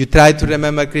you try to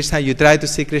remember Krishna, you try to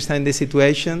see Krishna in the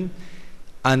situation,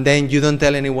 and then you don't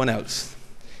tell anyone else.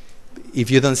 If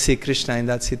you don't see Krishna in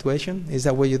that situation, is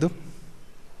that what you do?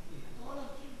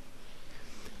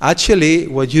 Actually,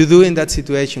 what you do in that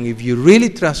situation, if you really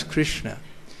trust Krishna,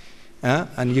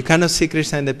 and you cannot see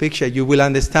Krishna in the picture, you will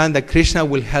understand that Krishna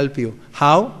will help you.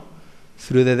 How?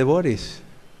 Through the devotees.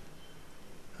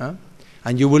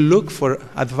 And you will look for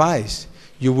advice.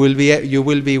 You will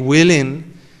be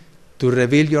willing to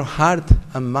reveal your heart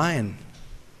and mind.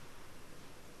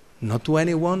 Not to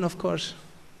anyone, of course,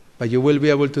 but you will be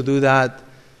able to do that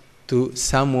to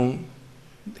someone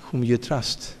whom you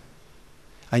trust.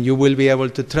 And you will be able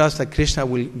to trust that Krishna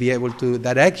will be able to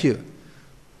direct you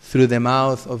through the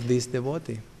mouth of this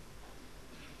devotee.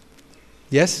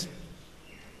 Yes?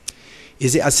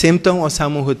 Is it a symptom of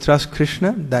someone who trusts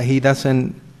Krishna that he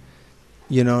doesn't,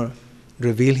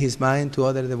 reveal his mind to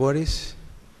other devotees?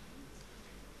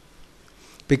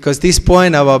 Because this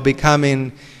point about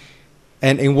becoming,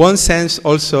 and in one sense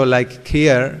also like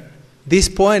here, this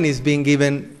point is being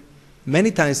given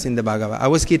many times in the Bhagavad. I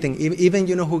was kidding. Even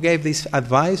who gave this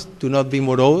advice, do not be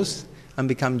morose and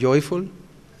become joyful.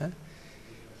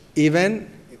 Even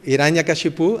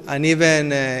Hiranyakashipu and even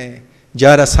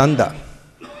Jarasandha.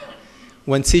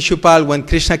 When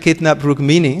Krishna kidnapped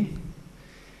Rukmini,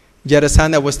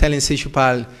 Jarasandha was telling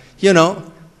Shishupal,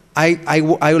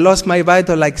 I lost my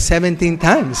vital like 17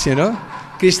 times,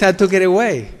 Krishna took it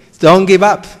away. Don't give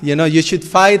up, you should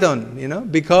fight on,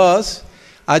 because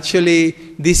actually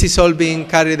this is all being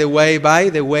carried away by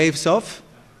the waves of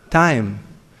time.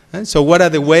 So what are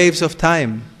the waves of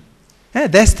time?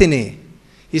 Destiny.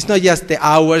 It's not just the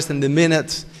hours and the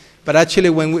minutes, but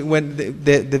actually when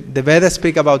the Vedas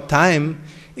speak about time,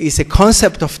 it's a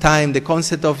concept of time, the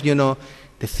concept of,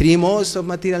 the three modes of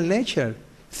material nature.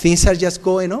 Things are just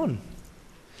going on.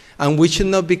 And we should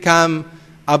not become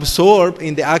absorbed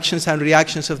in the actions and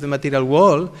reactions of the material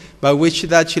world, but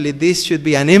this should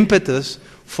be an impetus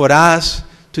for us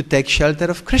to take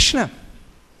shelter of Krishna.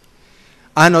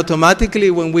 And automatically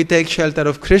when we take shelter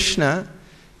of Krishna,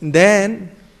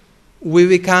 then we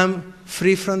become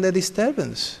free from the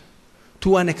disturbance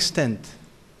to an extent,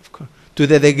 of course, to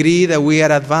the degree that we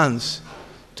are advanced,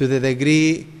 to the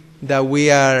degree that we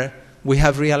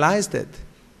have realized it.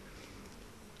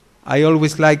 I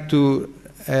always like to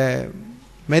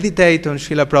meditate on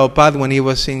Srila Prabhupada when he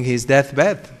was in his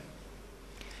deathbed.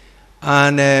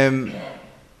 And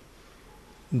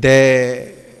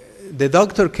the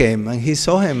doctor came and he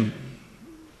saw him.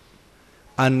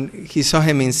 And he saw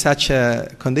him in such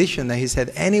a condition that he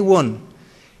said, anyone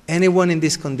in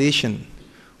this condition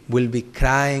will be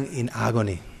crying in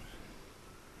agony.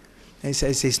 He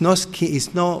says it's no skin,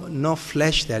 it's no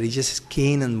flesh there. It's just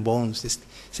skin and bones.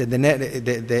 So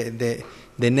the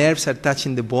nerves are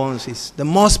touching the bones. It's the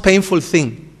most painful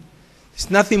thing.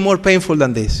 There's nothing more painful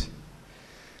than this.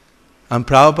 And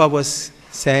Prabhupada was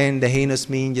saying, Dehinos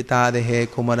min yata dehe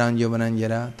kumaran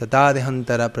yovananjara tata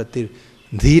dehantara pratir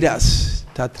dhiras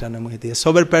tatra namuhiti. A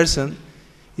sober person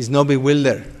is not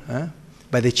bewildered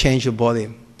by the change of body.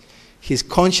 His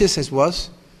consciousness was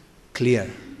clear.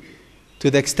 To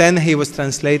the extent he was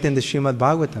translating the Srimad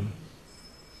Bhagavatam.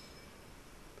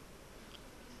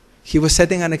 He was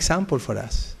setting an example for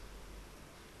us.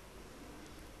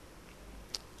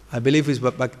 I believe it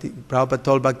was Prabhupada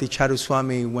told Bhakti Charu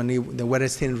Swami when they were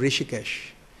still in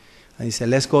Rishikesh. And he said,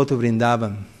 let's go to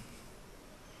Vrindavan.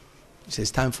 He said,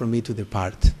 it's time for me to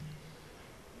depart.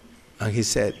 And he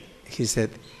said,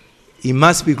 it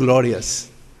must be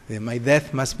glorious. My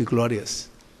death must be glorious.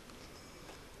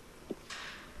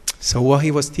 So what he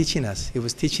was teaching us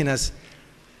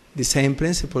the same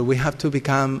principle. We have to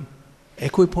become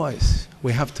equipoised.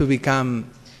 We have to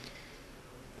become,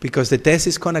 because the test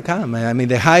is going to come. I mean,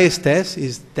 the highest test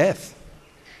is death.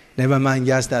 Never mind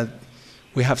just that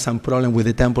we have some problem with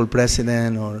the temple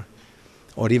president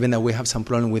or even that we have some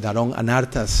problem with our own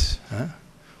anarthas.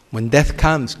 When death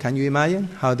comes, can you imagine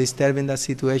how disturbing that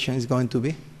situation is going to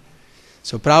be?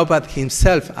 So Prabhupada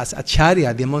himself, as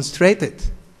Acharya, demonstrated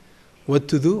what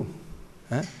to do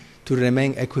to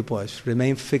remain equipoised,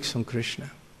 remain fixed on Krishna.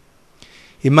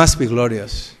 It must be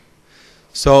glorious.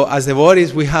 So as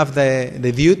devotees, we have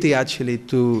the duty actually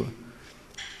to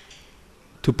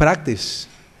practice.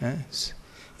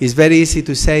 It's very easy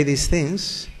to say these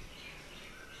things,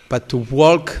 but to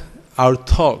walk our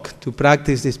talk, to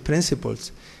practice these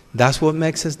principles, that's what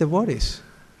makes us devotees.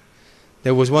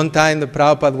 There was one time the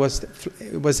Prabhupada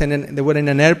they were in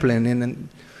an airplane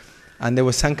and there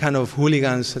was some kind of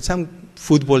hooligans, some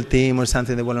football team or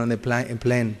something, they were on the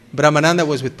plane. Brahmananda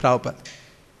was with Prabhupada,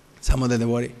 some of the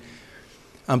devotees.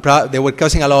 And they were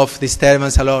causing a lot of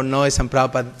disturbance, a lot of noise, and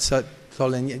Prabhupada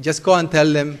told them, just go and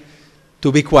tell them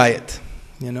to be quiet,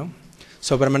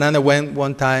 So Brahmananda went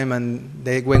one time and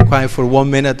they went quiet for 1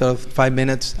 minute or 5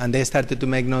 minutes and they started to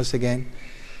make noise again.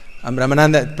 And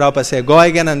Prabhupada said, go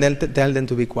again and then tell them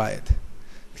to be quiet.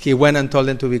 He went and told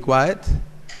them to be quiet.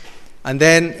 And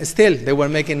then still they were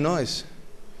making noise.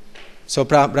 So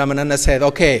Brahmananda said,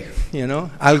 okay,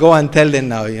 I'll go and tell them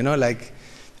now,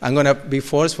 I'm going to be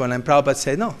forceful. And Prabhupada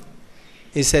said, no.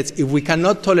 He said, if we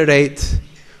cannot tolerate,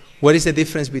 what is the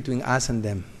difference between us and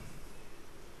them?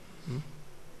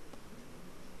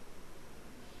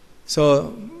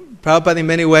 So Prabhupada in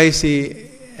many ways he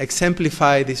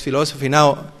exemplified this philosophy.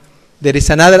 Now, there is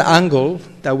another angle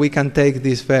that we can take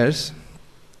this verse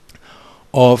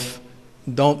of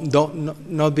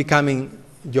not becoming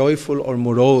joyful or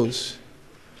morose.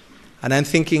 And I'm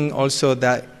thinking also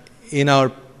that in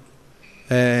our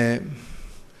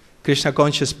Krishna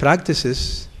conscious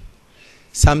practices,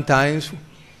 sometimes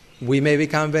we may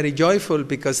become very joyful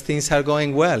because things are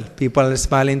going well. People are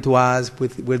smiling to us,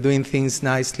 we're doing things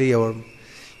nicely, or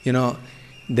the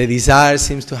desire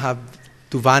seems to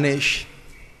vanish.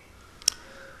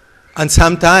 And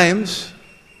sometimes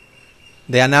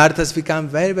the anarthas become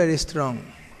very, very strong.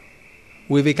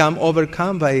 We become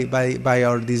overcome by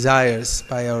our desires,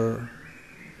 by our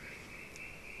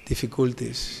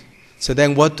difficulties. So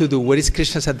then what to do? What is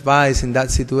Krishna's advice in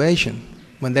that situation?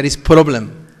 When there is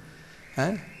problem?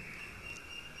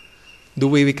 Do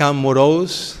we become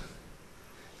morose?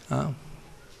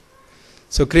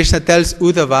 So Krishna tells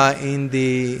Uddhava in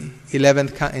the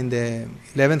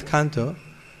 11th canto,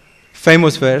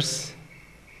 famous verse,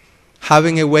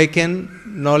 having awakened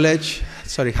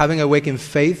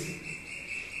faith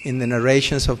in the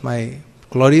narrations of my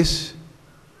glories,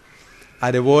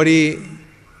 a devotee,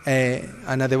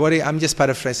 I'm just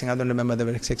paraphrasing, I don't remember the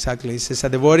verse exactly. It says, a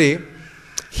devotee,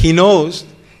 he knows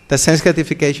that sense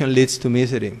gratification leads to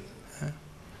misery.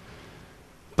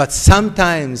 But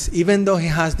sometimes, even though he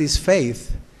has this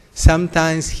faith,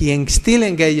 sometimes he still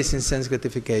engages in sense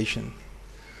gratification.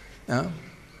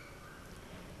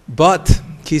 But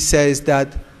he says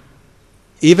that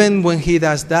even when he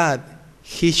does that,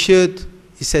 he says,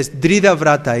 Drida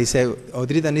Vrata, he says, or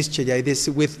Drida Nischaya, it is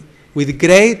with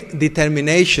great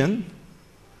determination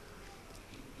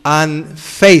and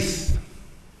faith.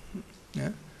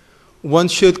 One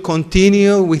should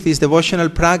continue with his devotional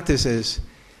practices.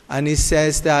 And he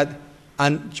says that,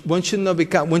 and one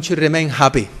should remain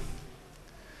happy.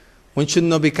 One should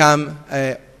not become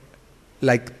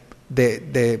like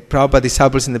the Prabhupada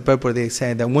disciples in the purport. They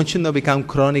say that one should not become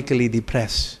chronically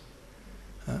depressed.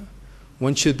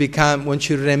 One should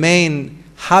remain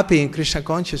happy in Krishna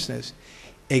consciousness,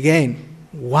 again,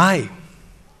 why?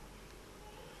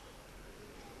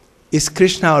 Is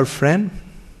Krishna our friend?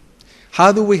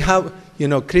 How do we have,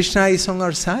 Krishna is on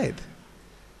our side.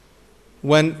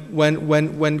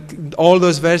 When all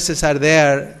those verses are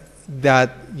there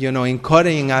that,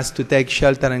 encouraging us to take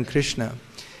shelter in Krishna.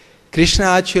 Krishna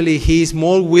actually, he is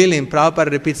more willing,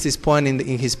 Prabhupada repeats this point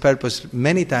in his purpose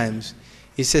many times.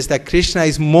 He says that Krishna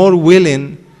is more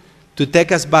willing to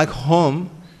take us back home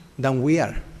than we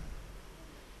are.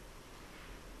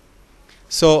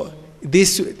 So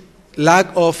this lack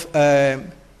of,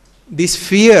 this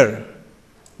fear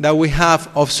that we have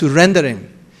of surrendering,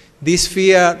 this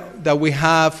fear that we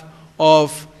have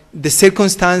of the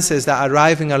circumstances that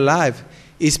arrive in our life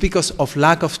is because of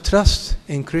lack of trust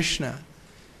in Krishna.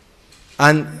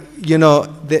 And,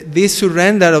 this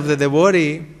surrender of the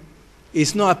devotee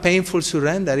is not a painful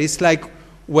surrender. It's like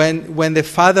when the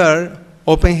father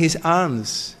opens his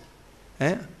arms,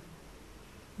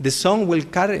 the son will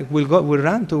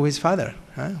run to his father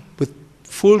with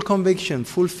full conviction,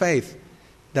 full faith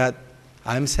that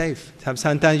I'm safe.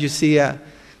 Sometimes you see, I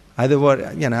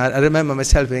remember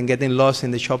myself getting lost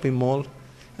in the shopping mall,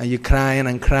 and you're crying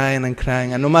and crying and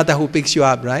crying, and no matter who picks you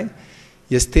up, right?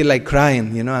 You're still like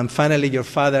crying, and finally your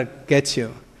father gets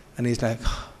you, and he's like,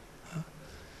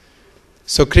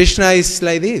 So Krishna is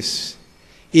like this.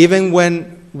 Even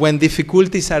when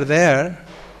difficulties are there,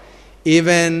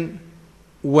 even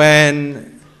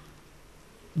when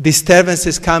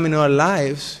disturbances come in our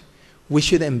lives, we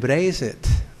should embrace it.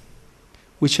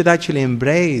 We should actually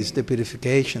embrace the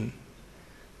purification.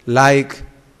 Like,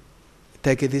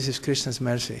 take it, this is Krishna's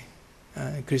mercy.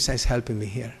 Krishna is helping me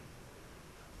here.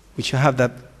 We should have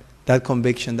that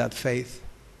conviction, that faith.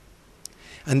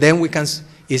 And then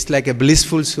it's like a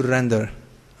blissful surrender.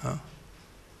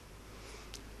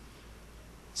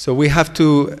 So we have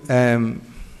to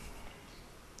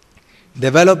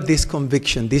develop this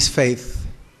conviction, this faith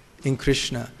in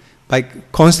Krishna by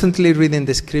constantly reading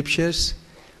the scriptures,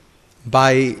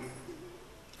 by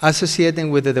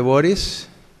associating with the devotees,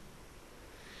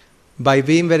 by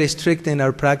being very strict in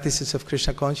our practices of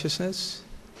Krishna consciousness.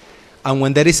 And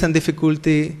when there is some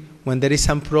difficulty, when there is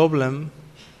some problem,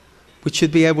 we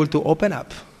should be able to open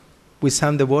up with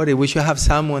some devotee. We should have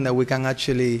someone that we can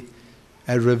actually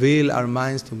reveal our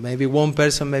minds to. Maybe one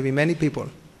person, maybe many people.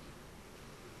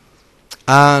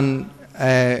 And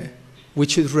we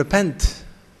should repent.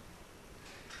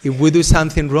 If we do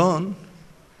something wrong,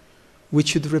 we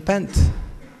should repent.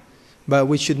 But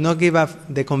we should not give up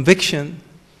the conviction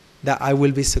that I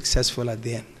will be successful at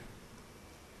the end.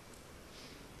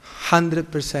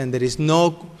 100%.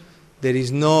 There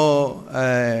is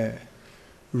no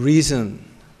reason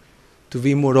to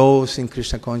be morose in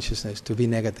Krishna consciousness, to be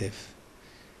negative.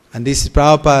 And this is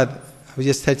Prabhupada. I was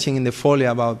just touching in the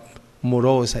folio about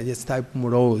morose. I just typed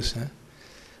morose.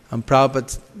 And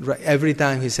Prabhupada, every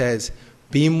time he says,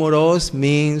 being morose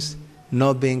means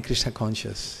not being Krishna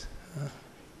conscious.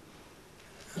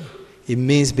 It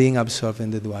means being absorbed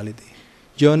in the duality.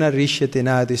 Yona rishyate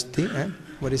nadisti.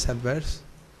 What is that verse?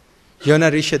 Yona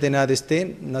rishyate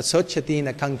nadisti, nasochati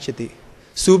na kankchati.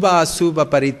 Subha asubha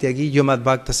parityagi yomad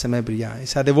bhakta same priya.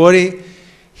 So the devotee,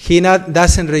 he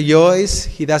doesn't rejoice,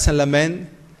 he doesn't lament,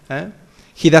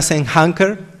 he doesn't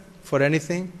hanker for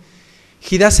anything.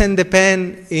 He doesn't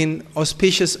depend in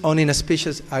auspicious or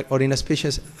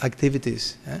inauspicious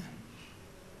activities.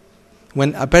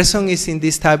 When a person is in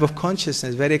this type of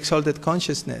consciousness, very exalted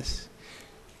consciousness,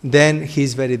 then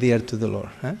he's very dear to the Lord.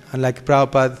 And like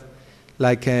Prabhupada,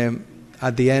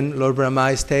 at the end, Lord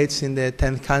Brahma states in the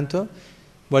 10th canto,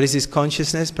 what is this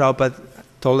consciousness? Prabhupada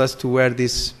told us to wear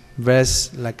this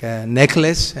verse like a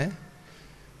necklace.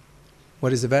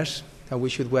 What is the verse that we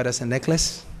should wear as a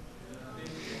necklace?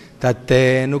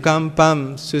 Tate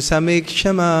nukampam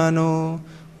susamikshamano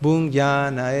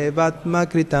bungyana evatma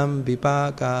kritam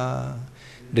vipaka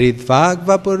ridvag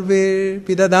vapurvir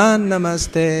pidadan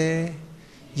namaste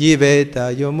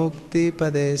jiveta yomukti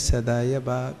pade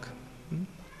sadayabak.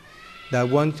 That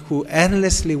one who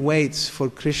earnestly waits for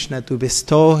Krishna to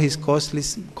bestow his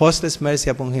costless mercy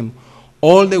upon him,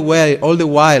 all the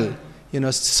while,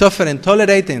 suffering,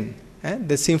 tolerating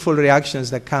the sinful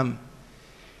reactions that come.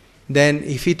 Then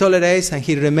if he tolerates and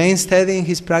he remains steady in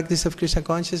his practice of Krishna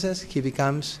consciousness, he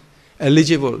becomes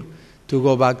eligible to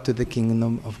go back to the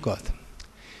kingdom of God.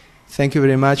 Thank you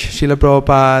very much. Srila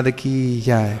Prabhupada ki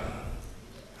jai.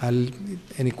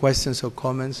 Any questions or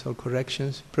comments or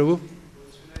corrections? Prabhu?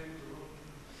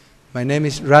 My name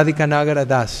is Radhika Nagara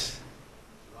Das.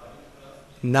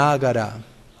 Nagara.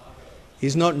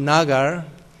 It's not Nagar.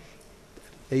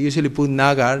 They usually put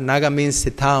Nagar. Nagar means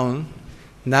the town.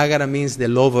 Nagara means the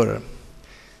lover.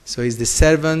 So he's the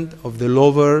servant of the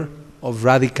lover of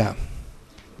Radhika,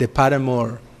 the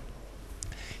paramour.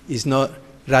 It's not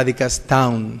Radhika's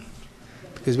town,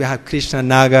 because we have Krishna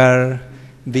Nagar,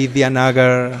 Vidya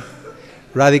Nagar,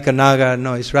 Radhika Nagar.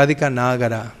 No, it's Radhika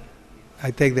Nagara.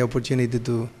 I take the opportunity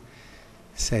to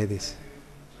say this.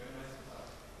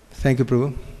 Thank you,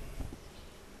 Prabhu.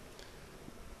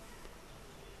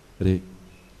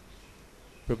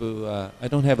 Prabhu, I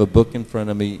don't have a book in front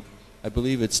of me. I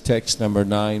believe it's text number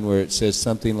 9 where it says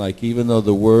something like, even though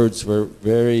the words were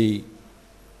very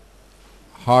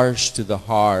harsh to the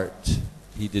heart,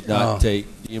 he did not take.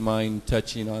 Do you mind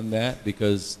touching on that?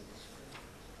 Because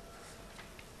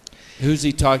who's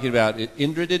he talking about?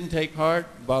 Indra didn't take heart?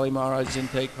 Bali Maharaj didn't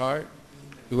take heart?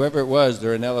 Whoever it was,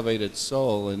 they're an elevated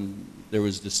soul, and there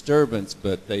was disturbance,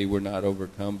 but they were not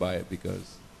overcome by it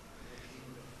because...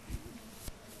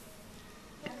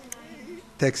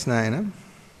 Text 9, huh?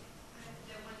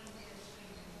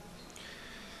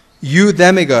 You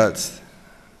demigods.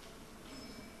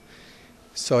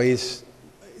 So it's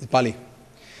Pali.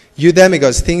 You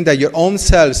demigods think that your own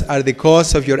selves are the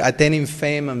cause of your attaining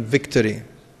fame and victory.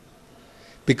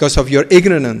 Because of your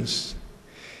ignorance,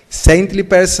 saintly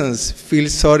persons feel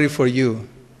sorry for you.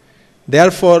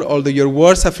 Therefore, although your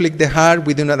words afflict the heart,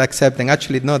 we do not accept them.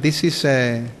 Actually, no, this is...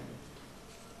 who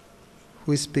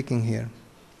is speaking here?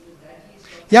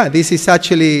 Yeah, this is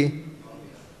actually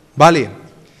Bali.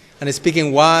 And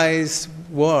speaking wise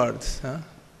words. Huh?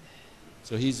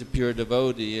 So he's a pure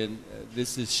devotee, and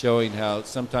this is showing how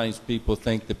sometimes people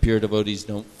think the pure devotees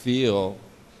don't feel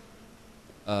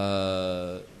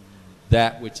that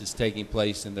which is taking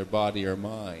place in their body or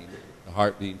mind. The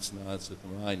heart being synonymous with the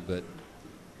mind, but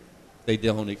they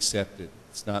don't accept it.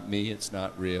 It's not me, it's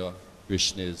not real.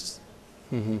 Krishna is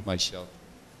my shelter.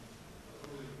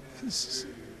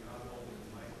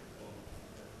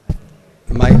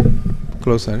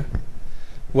 Closer.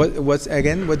 What's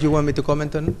again? What do you want me to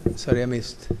comment on? Sorry, I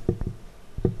missed.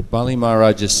 Bali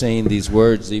Maharaj is saying these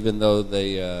words, even though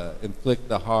they afflict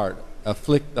the heart,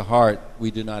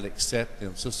 we do not accept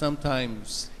them. So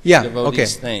sometimes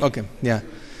devotees think. Okay, yeah.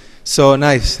 So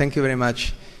nice. Thank you very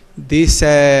much. This,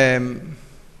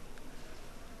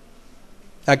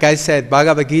 like I said,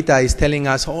 Bhagavad Gita is telling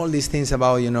us all these things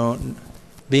about,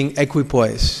 being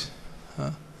equipoise.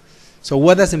 So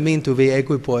what does it mean to be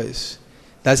equipoise?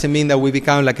 Does it mean that we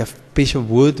become like a piece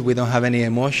of wood? We don't have any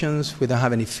emotions. We don't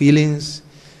have any feelings.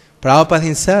 Prabhupada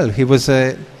himself, he was,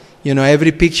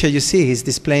 every picture you see, he's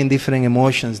displaying different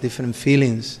emotions, different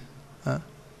feelings.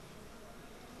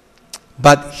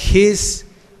 But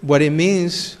what it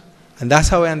means, and that's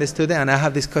how I understood it, and I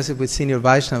have discussed it with senior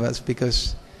Vaishnavas,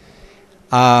 because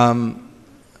I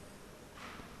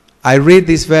read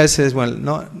these verses,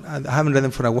 I haven't read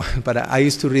them for a while, but I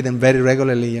used to read them very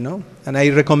regularly, and I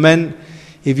recommend,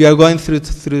 if you are going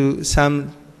through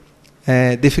some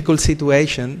difficult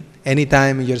situation,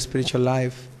 anytime in your spiritual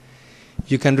life,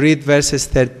 you can read verses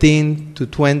 13 to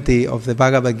 20 of the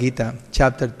Bhagavad Gita,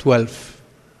 chapter 12.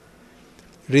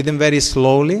 Read them very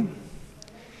slowly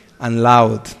and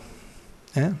loud.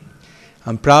 Yeah?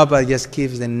 And Prabhupada just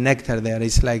gives the nectar there.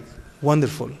 It's like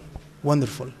wonderful,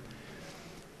 wonderful.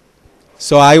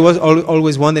 So I was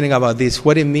always wondering about this,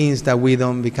 what it means that we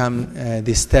don't become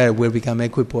disturbed, we become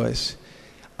equipoise.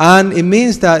 And it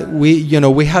means that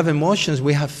we have emotions,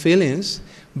 we have feelings,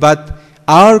 but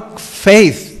our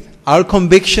faith, our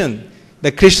conviction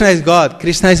that Krishna is God,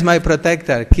 Krishna is my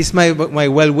protector, He's my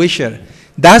well-wisher,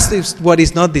 that's what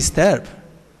is not disturbed.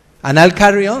 And I'll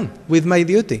carry on with my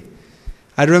duty.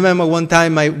 I remember one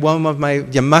time one of my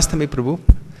Janmashtami Prabhu,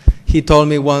 he told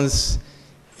me once,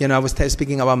 I was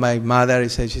speaking about my mother. He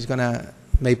said she's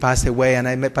may pass away, and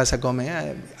I may pass a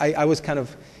comment. I was kind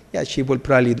of, she will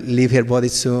probably leave her body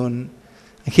soon.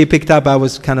 And he picked up, I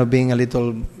was kind of being a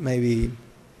little, maybe,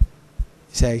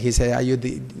 he said, are you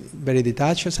very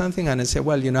detached or something? And I said,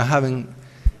 well,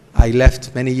 I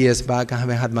left many years back. I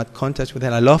haven't had much contact with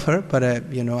her. I love her, but,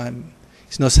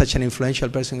 it's not such an influential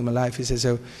person in my life. He said,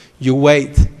 so you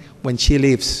wait when she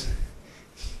leaves.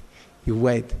 You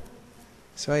wait.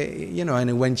 So,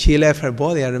 and when she left her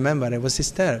body, I remember I was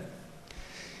disturbed.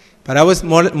 But I was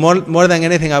more than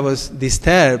anything, I was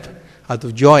disturbed out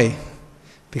of joy,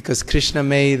 because Krishna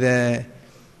made the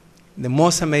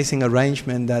most amazing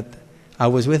arrangement that I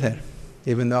was with her,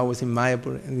 even though I was in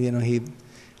Mayapur.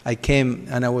 I came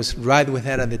and I was right with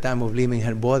her at the time of leaving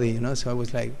her body. So I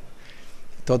was like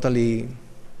totally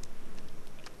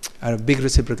a big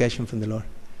reciprocation from the Lord.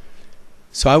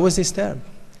 So I was disturbed.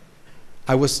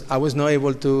 I was not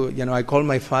able to, I called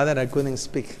my father, I couldn't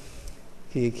speak.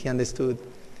 He understood.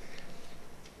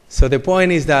 So the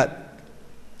point is that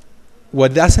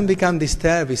what doesn't become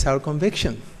disturbed is our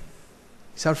conviction.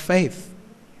 It's our faith,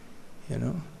 you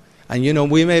know. And, you know,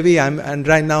 we may be, I'm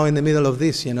right now in the middle of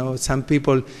this, you know. Some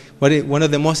people, one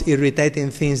of the most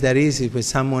irritating things there is when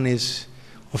someone is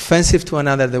offensive to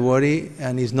another devotee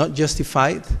and is not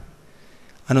justified,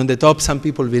 and on the top some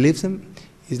people believe them.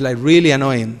 It's like really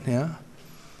annoying, yeah.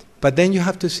 But then you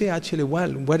have to see actually,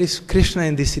 well, what is Krishna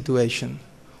in this situation?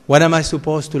 What am I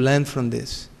supposed to learn from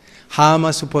this? How am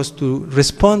I supposed to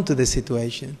respond to the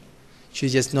situation?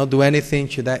 Should I just not do anything?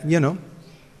 Should I, you know?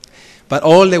 But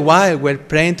all the while we're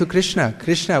praying to Krishna.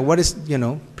 Krishna, what is, you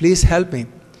know, please help me.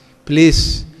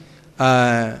 Please,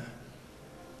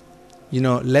 you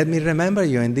know, let me remember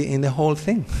you in the whole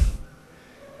thing.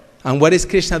 And what is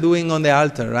Krishna doing on the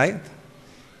altar, right?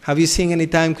 Have you seen any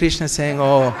time Krishna saying,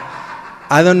 oh,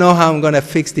 I don't know how I'm going to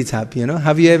fix this up, you know?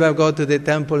 Have you ever go to the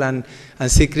temple and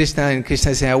see Krishna and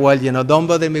Krishna saying, well, you know, don't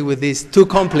bother me with this, too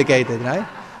complicated, right?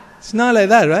 It's not like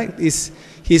that, right?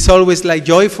 He's always like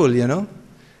joyful, you know?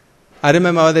 I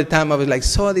remember other time I was like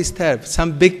so disturbed,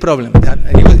 some big problem.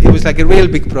 It was like a real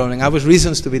big problem. I was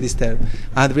reasons to be disturbed.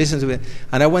 I had reasons to be,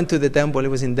 and I went to the temple. It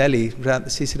was in Delhi,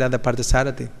 Sri Radha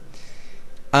Parthasarathi,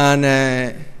 and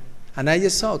I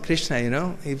just saw Krishna. You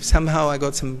know, somehow I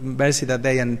got some mercy that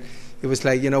day, and it was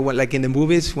like, you know, like in the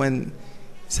movies when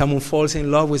someone falls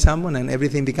in love with someone and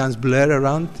everything becomes blurred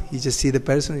around. You just see the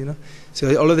person, you know.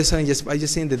 So all of a sudden, I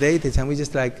just seen the deities, and we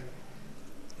just like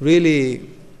really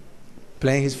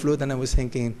playing his flute, and I was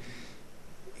thinking,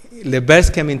 the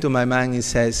verse came into my mind. It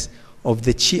says,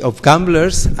 of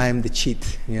gamblers, I am the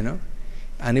cheat, you know.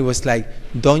 And it was like,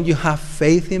 don't you have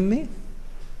faith in me?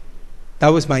 That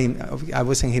was I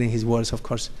wasn't hearing his words, of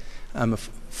course. I'm a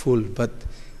fool, but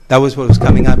that was what was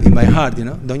coming up in my heart, you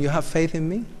know. Don't you have faith in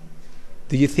me?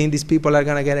 Do you think these people are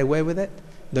going to get away with it?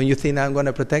 Don't you think I'm going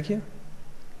to protect you?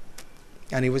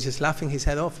 And he was just laughing his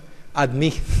head off at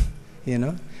me, you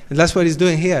know. And that's what he's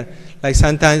doing here. Like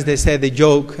sometimes they say the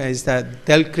joke is that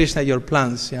tell Krishna your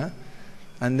plans, yeah?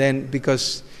 And then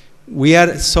because we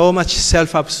are so much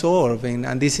self-absorbed,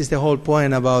 and this is the whole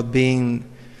point about being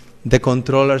the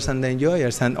controllers and the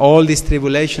enjoyers, and all these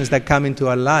tribulations that come into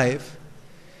our life,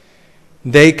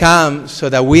 they come so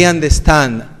that we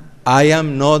understand, I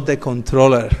am not the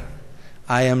controller.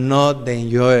 I am not the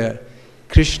enjoyer.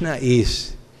 Krishna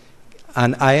is.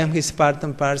 And I am his part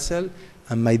and parcel,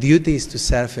 and my duty is to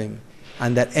serve him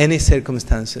under any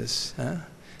circumstances.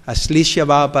 Aslishya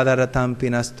va padaratam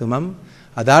pinastumam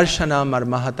adarshana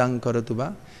marmahatam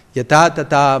karatuba yata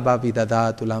tata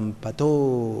bavidadatulam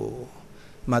pato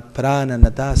matprana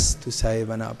natas tu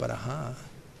saivana paraha.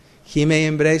 He may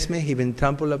embrace me, he may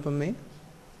trample upon me,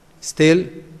 still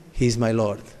he is my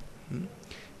Lord.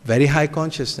 Very high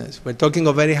consciousness. We're talking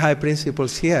of very high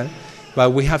principles here,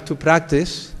 but we have to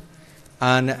practice.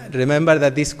 And remember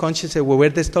that this consciousness, what we're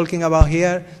just talking about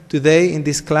here today in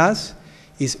this class,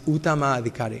 is Uttama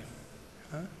Adhikari.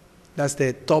 That's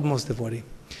the topmost devotee.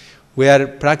 We are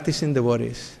practicing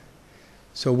devotees.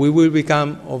 So we will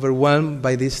become overwhelmed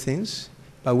by these things,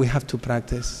 but we have to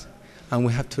practice. And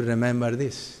we have to remember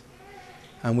this.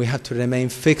 And we have to remain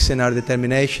fixed in our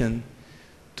determination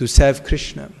to serve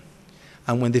Krishna.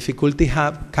 And when difficulty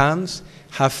comes,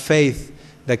 have faith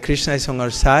that Krishna is on our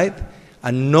side,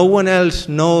 and no one else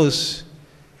knows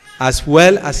as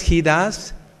well as he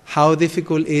does how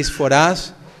difficult it is for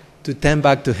us to turn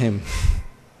back to him.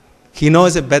 He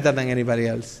knows it better than anybody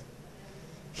else.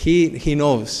 He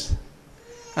knows.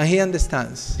 And he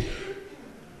understands.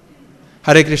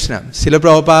 Hare Krishna. Srila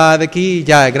Prabhupada ki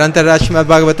jai. Granta Srimad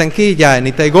Bhagavatam ki jai.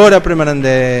 Nitai Gora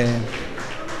Premanande.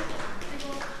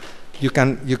 You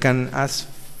can ask.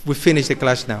 We finish the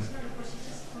class now.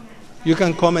 You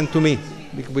can comment to me.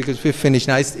 Because we finished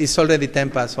now. It's already 10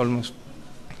 past almost.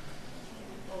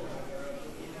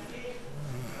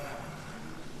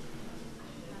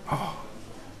 Oh.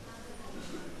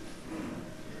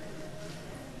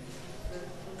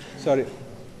 Sorry.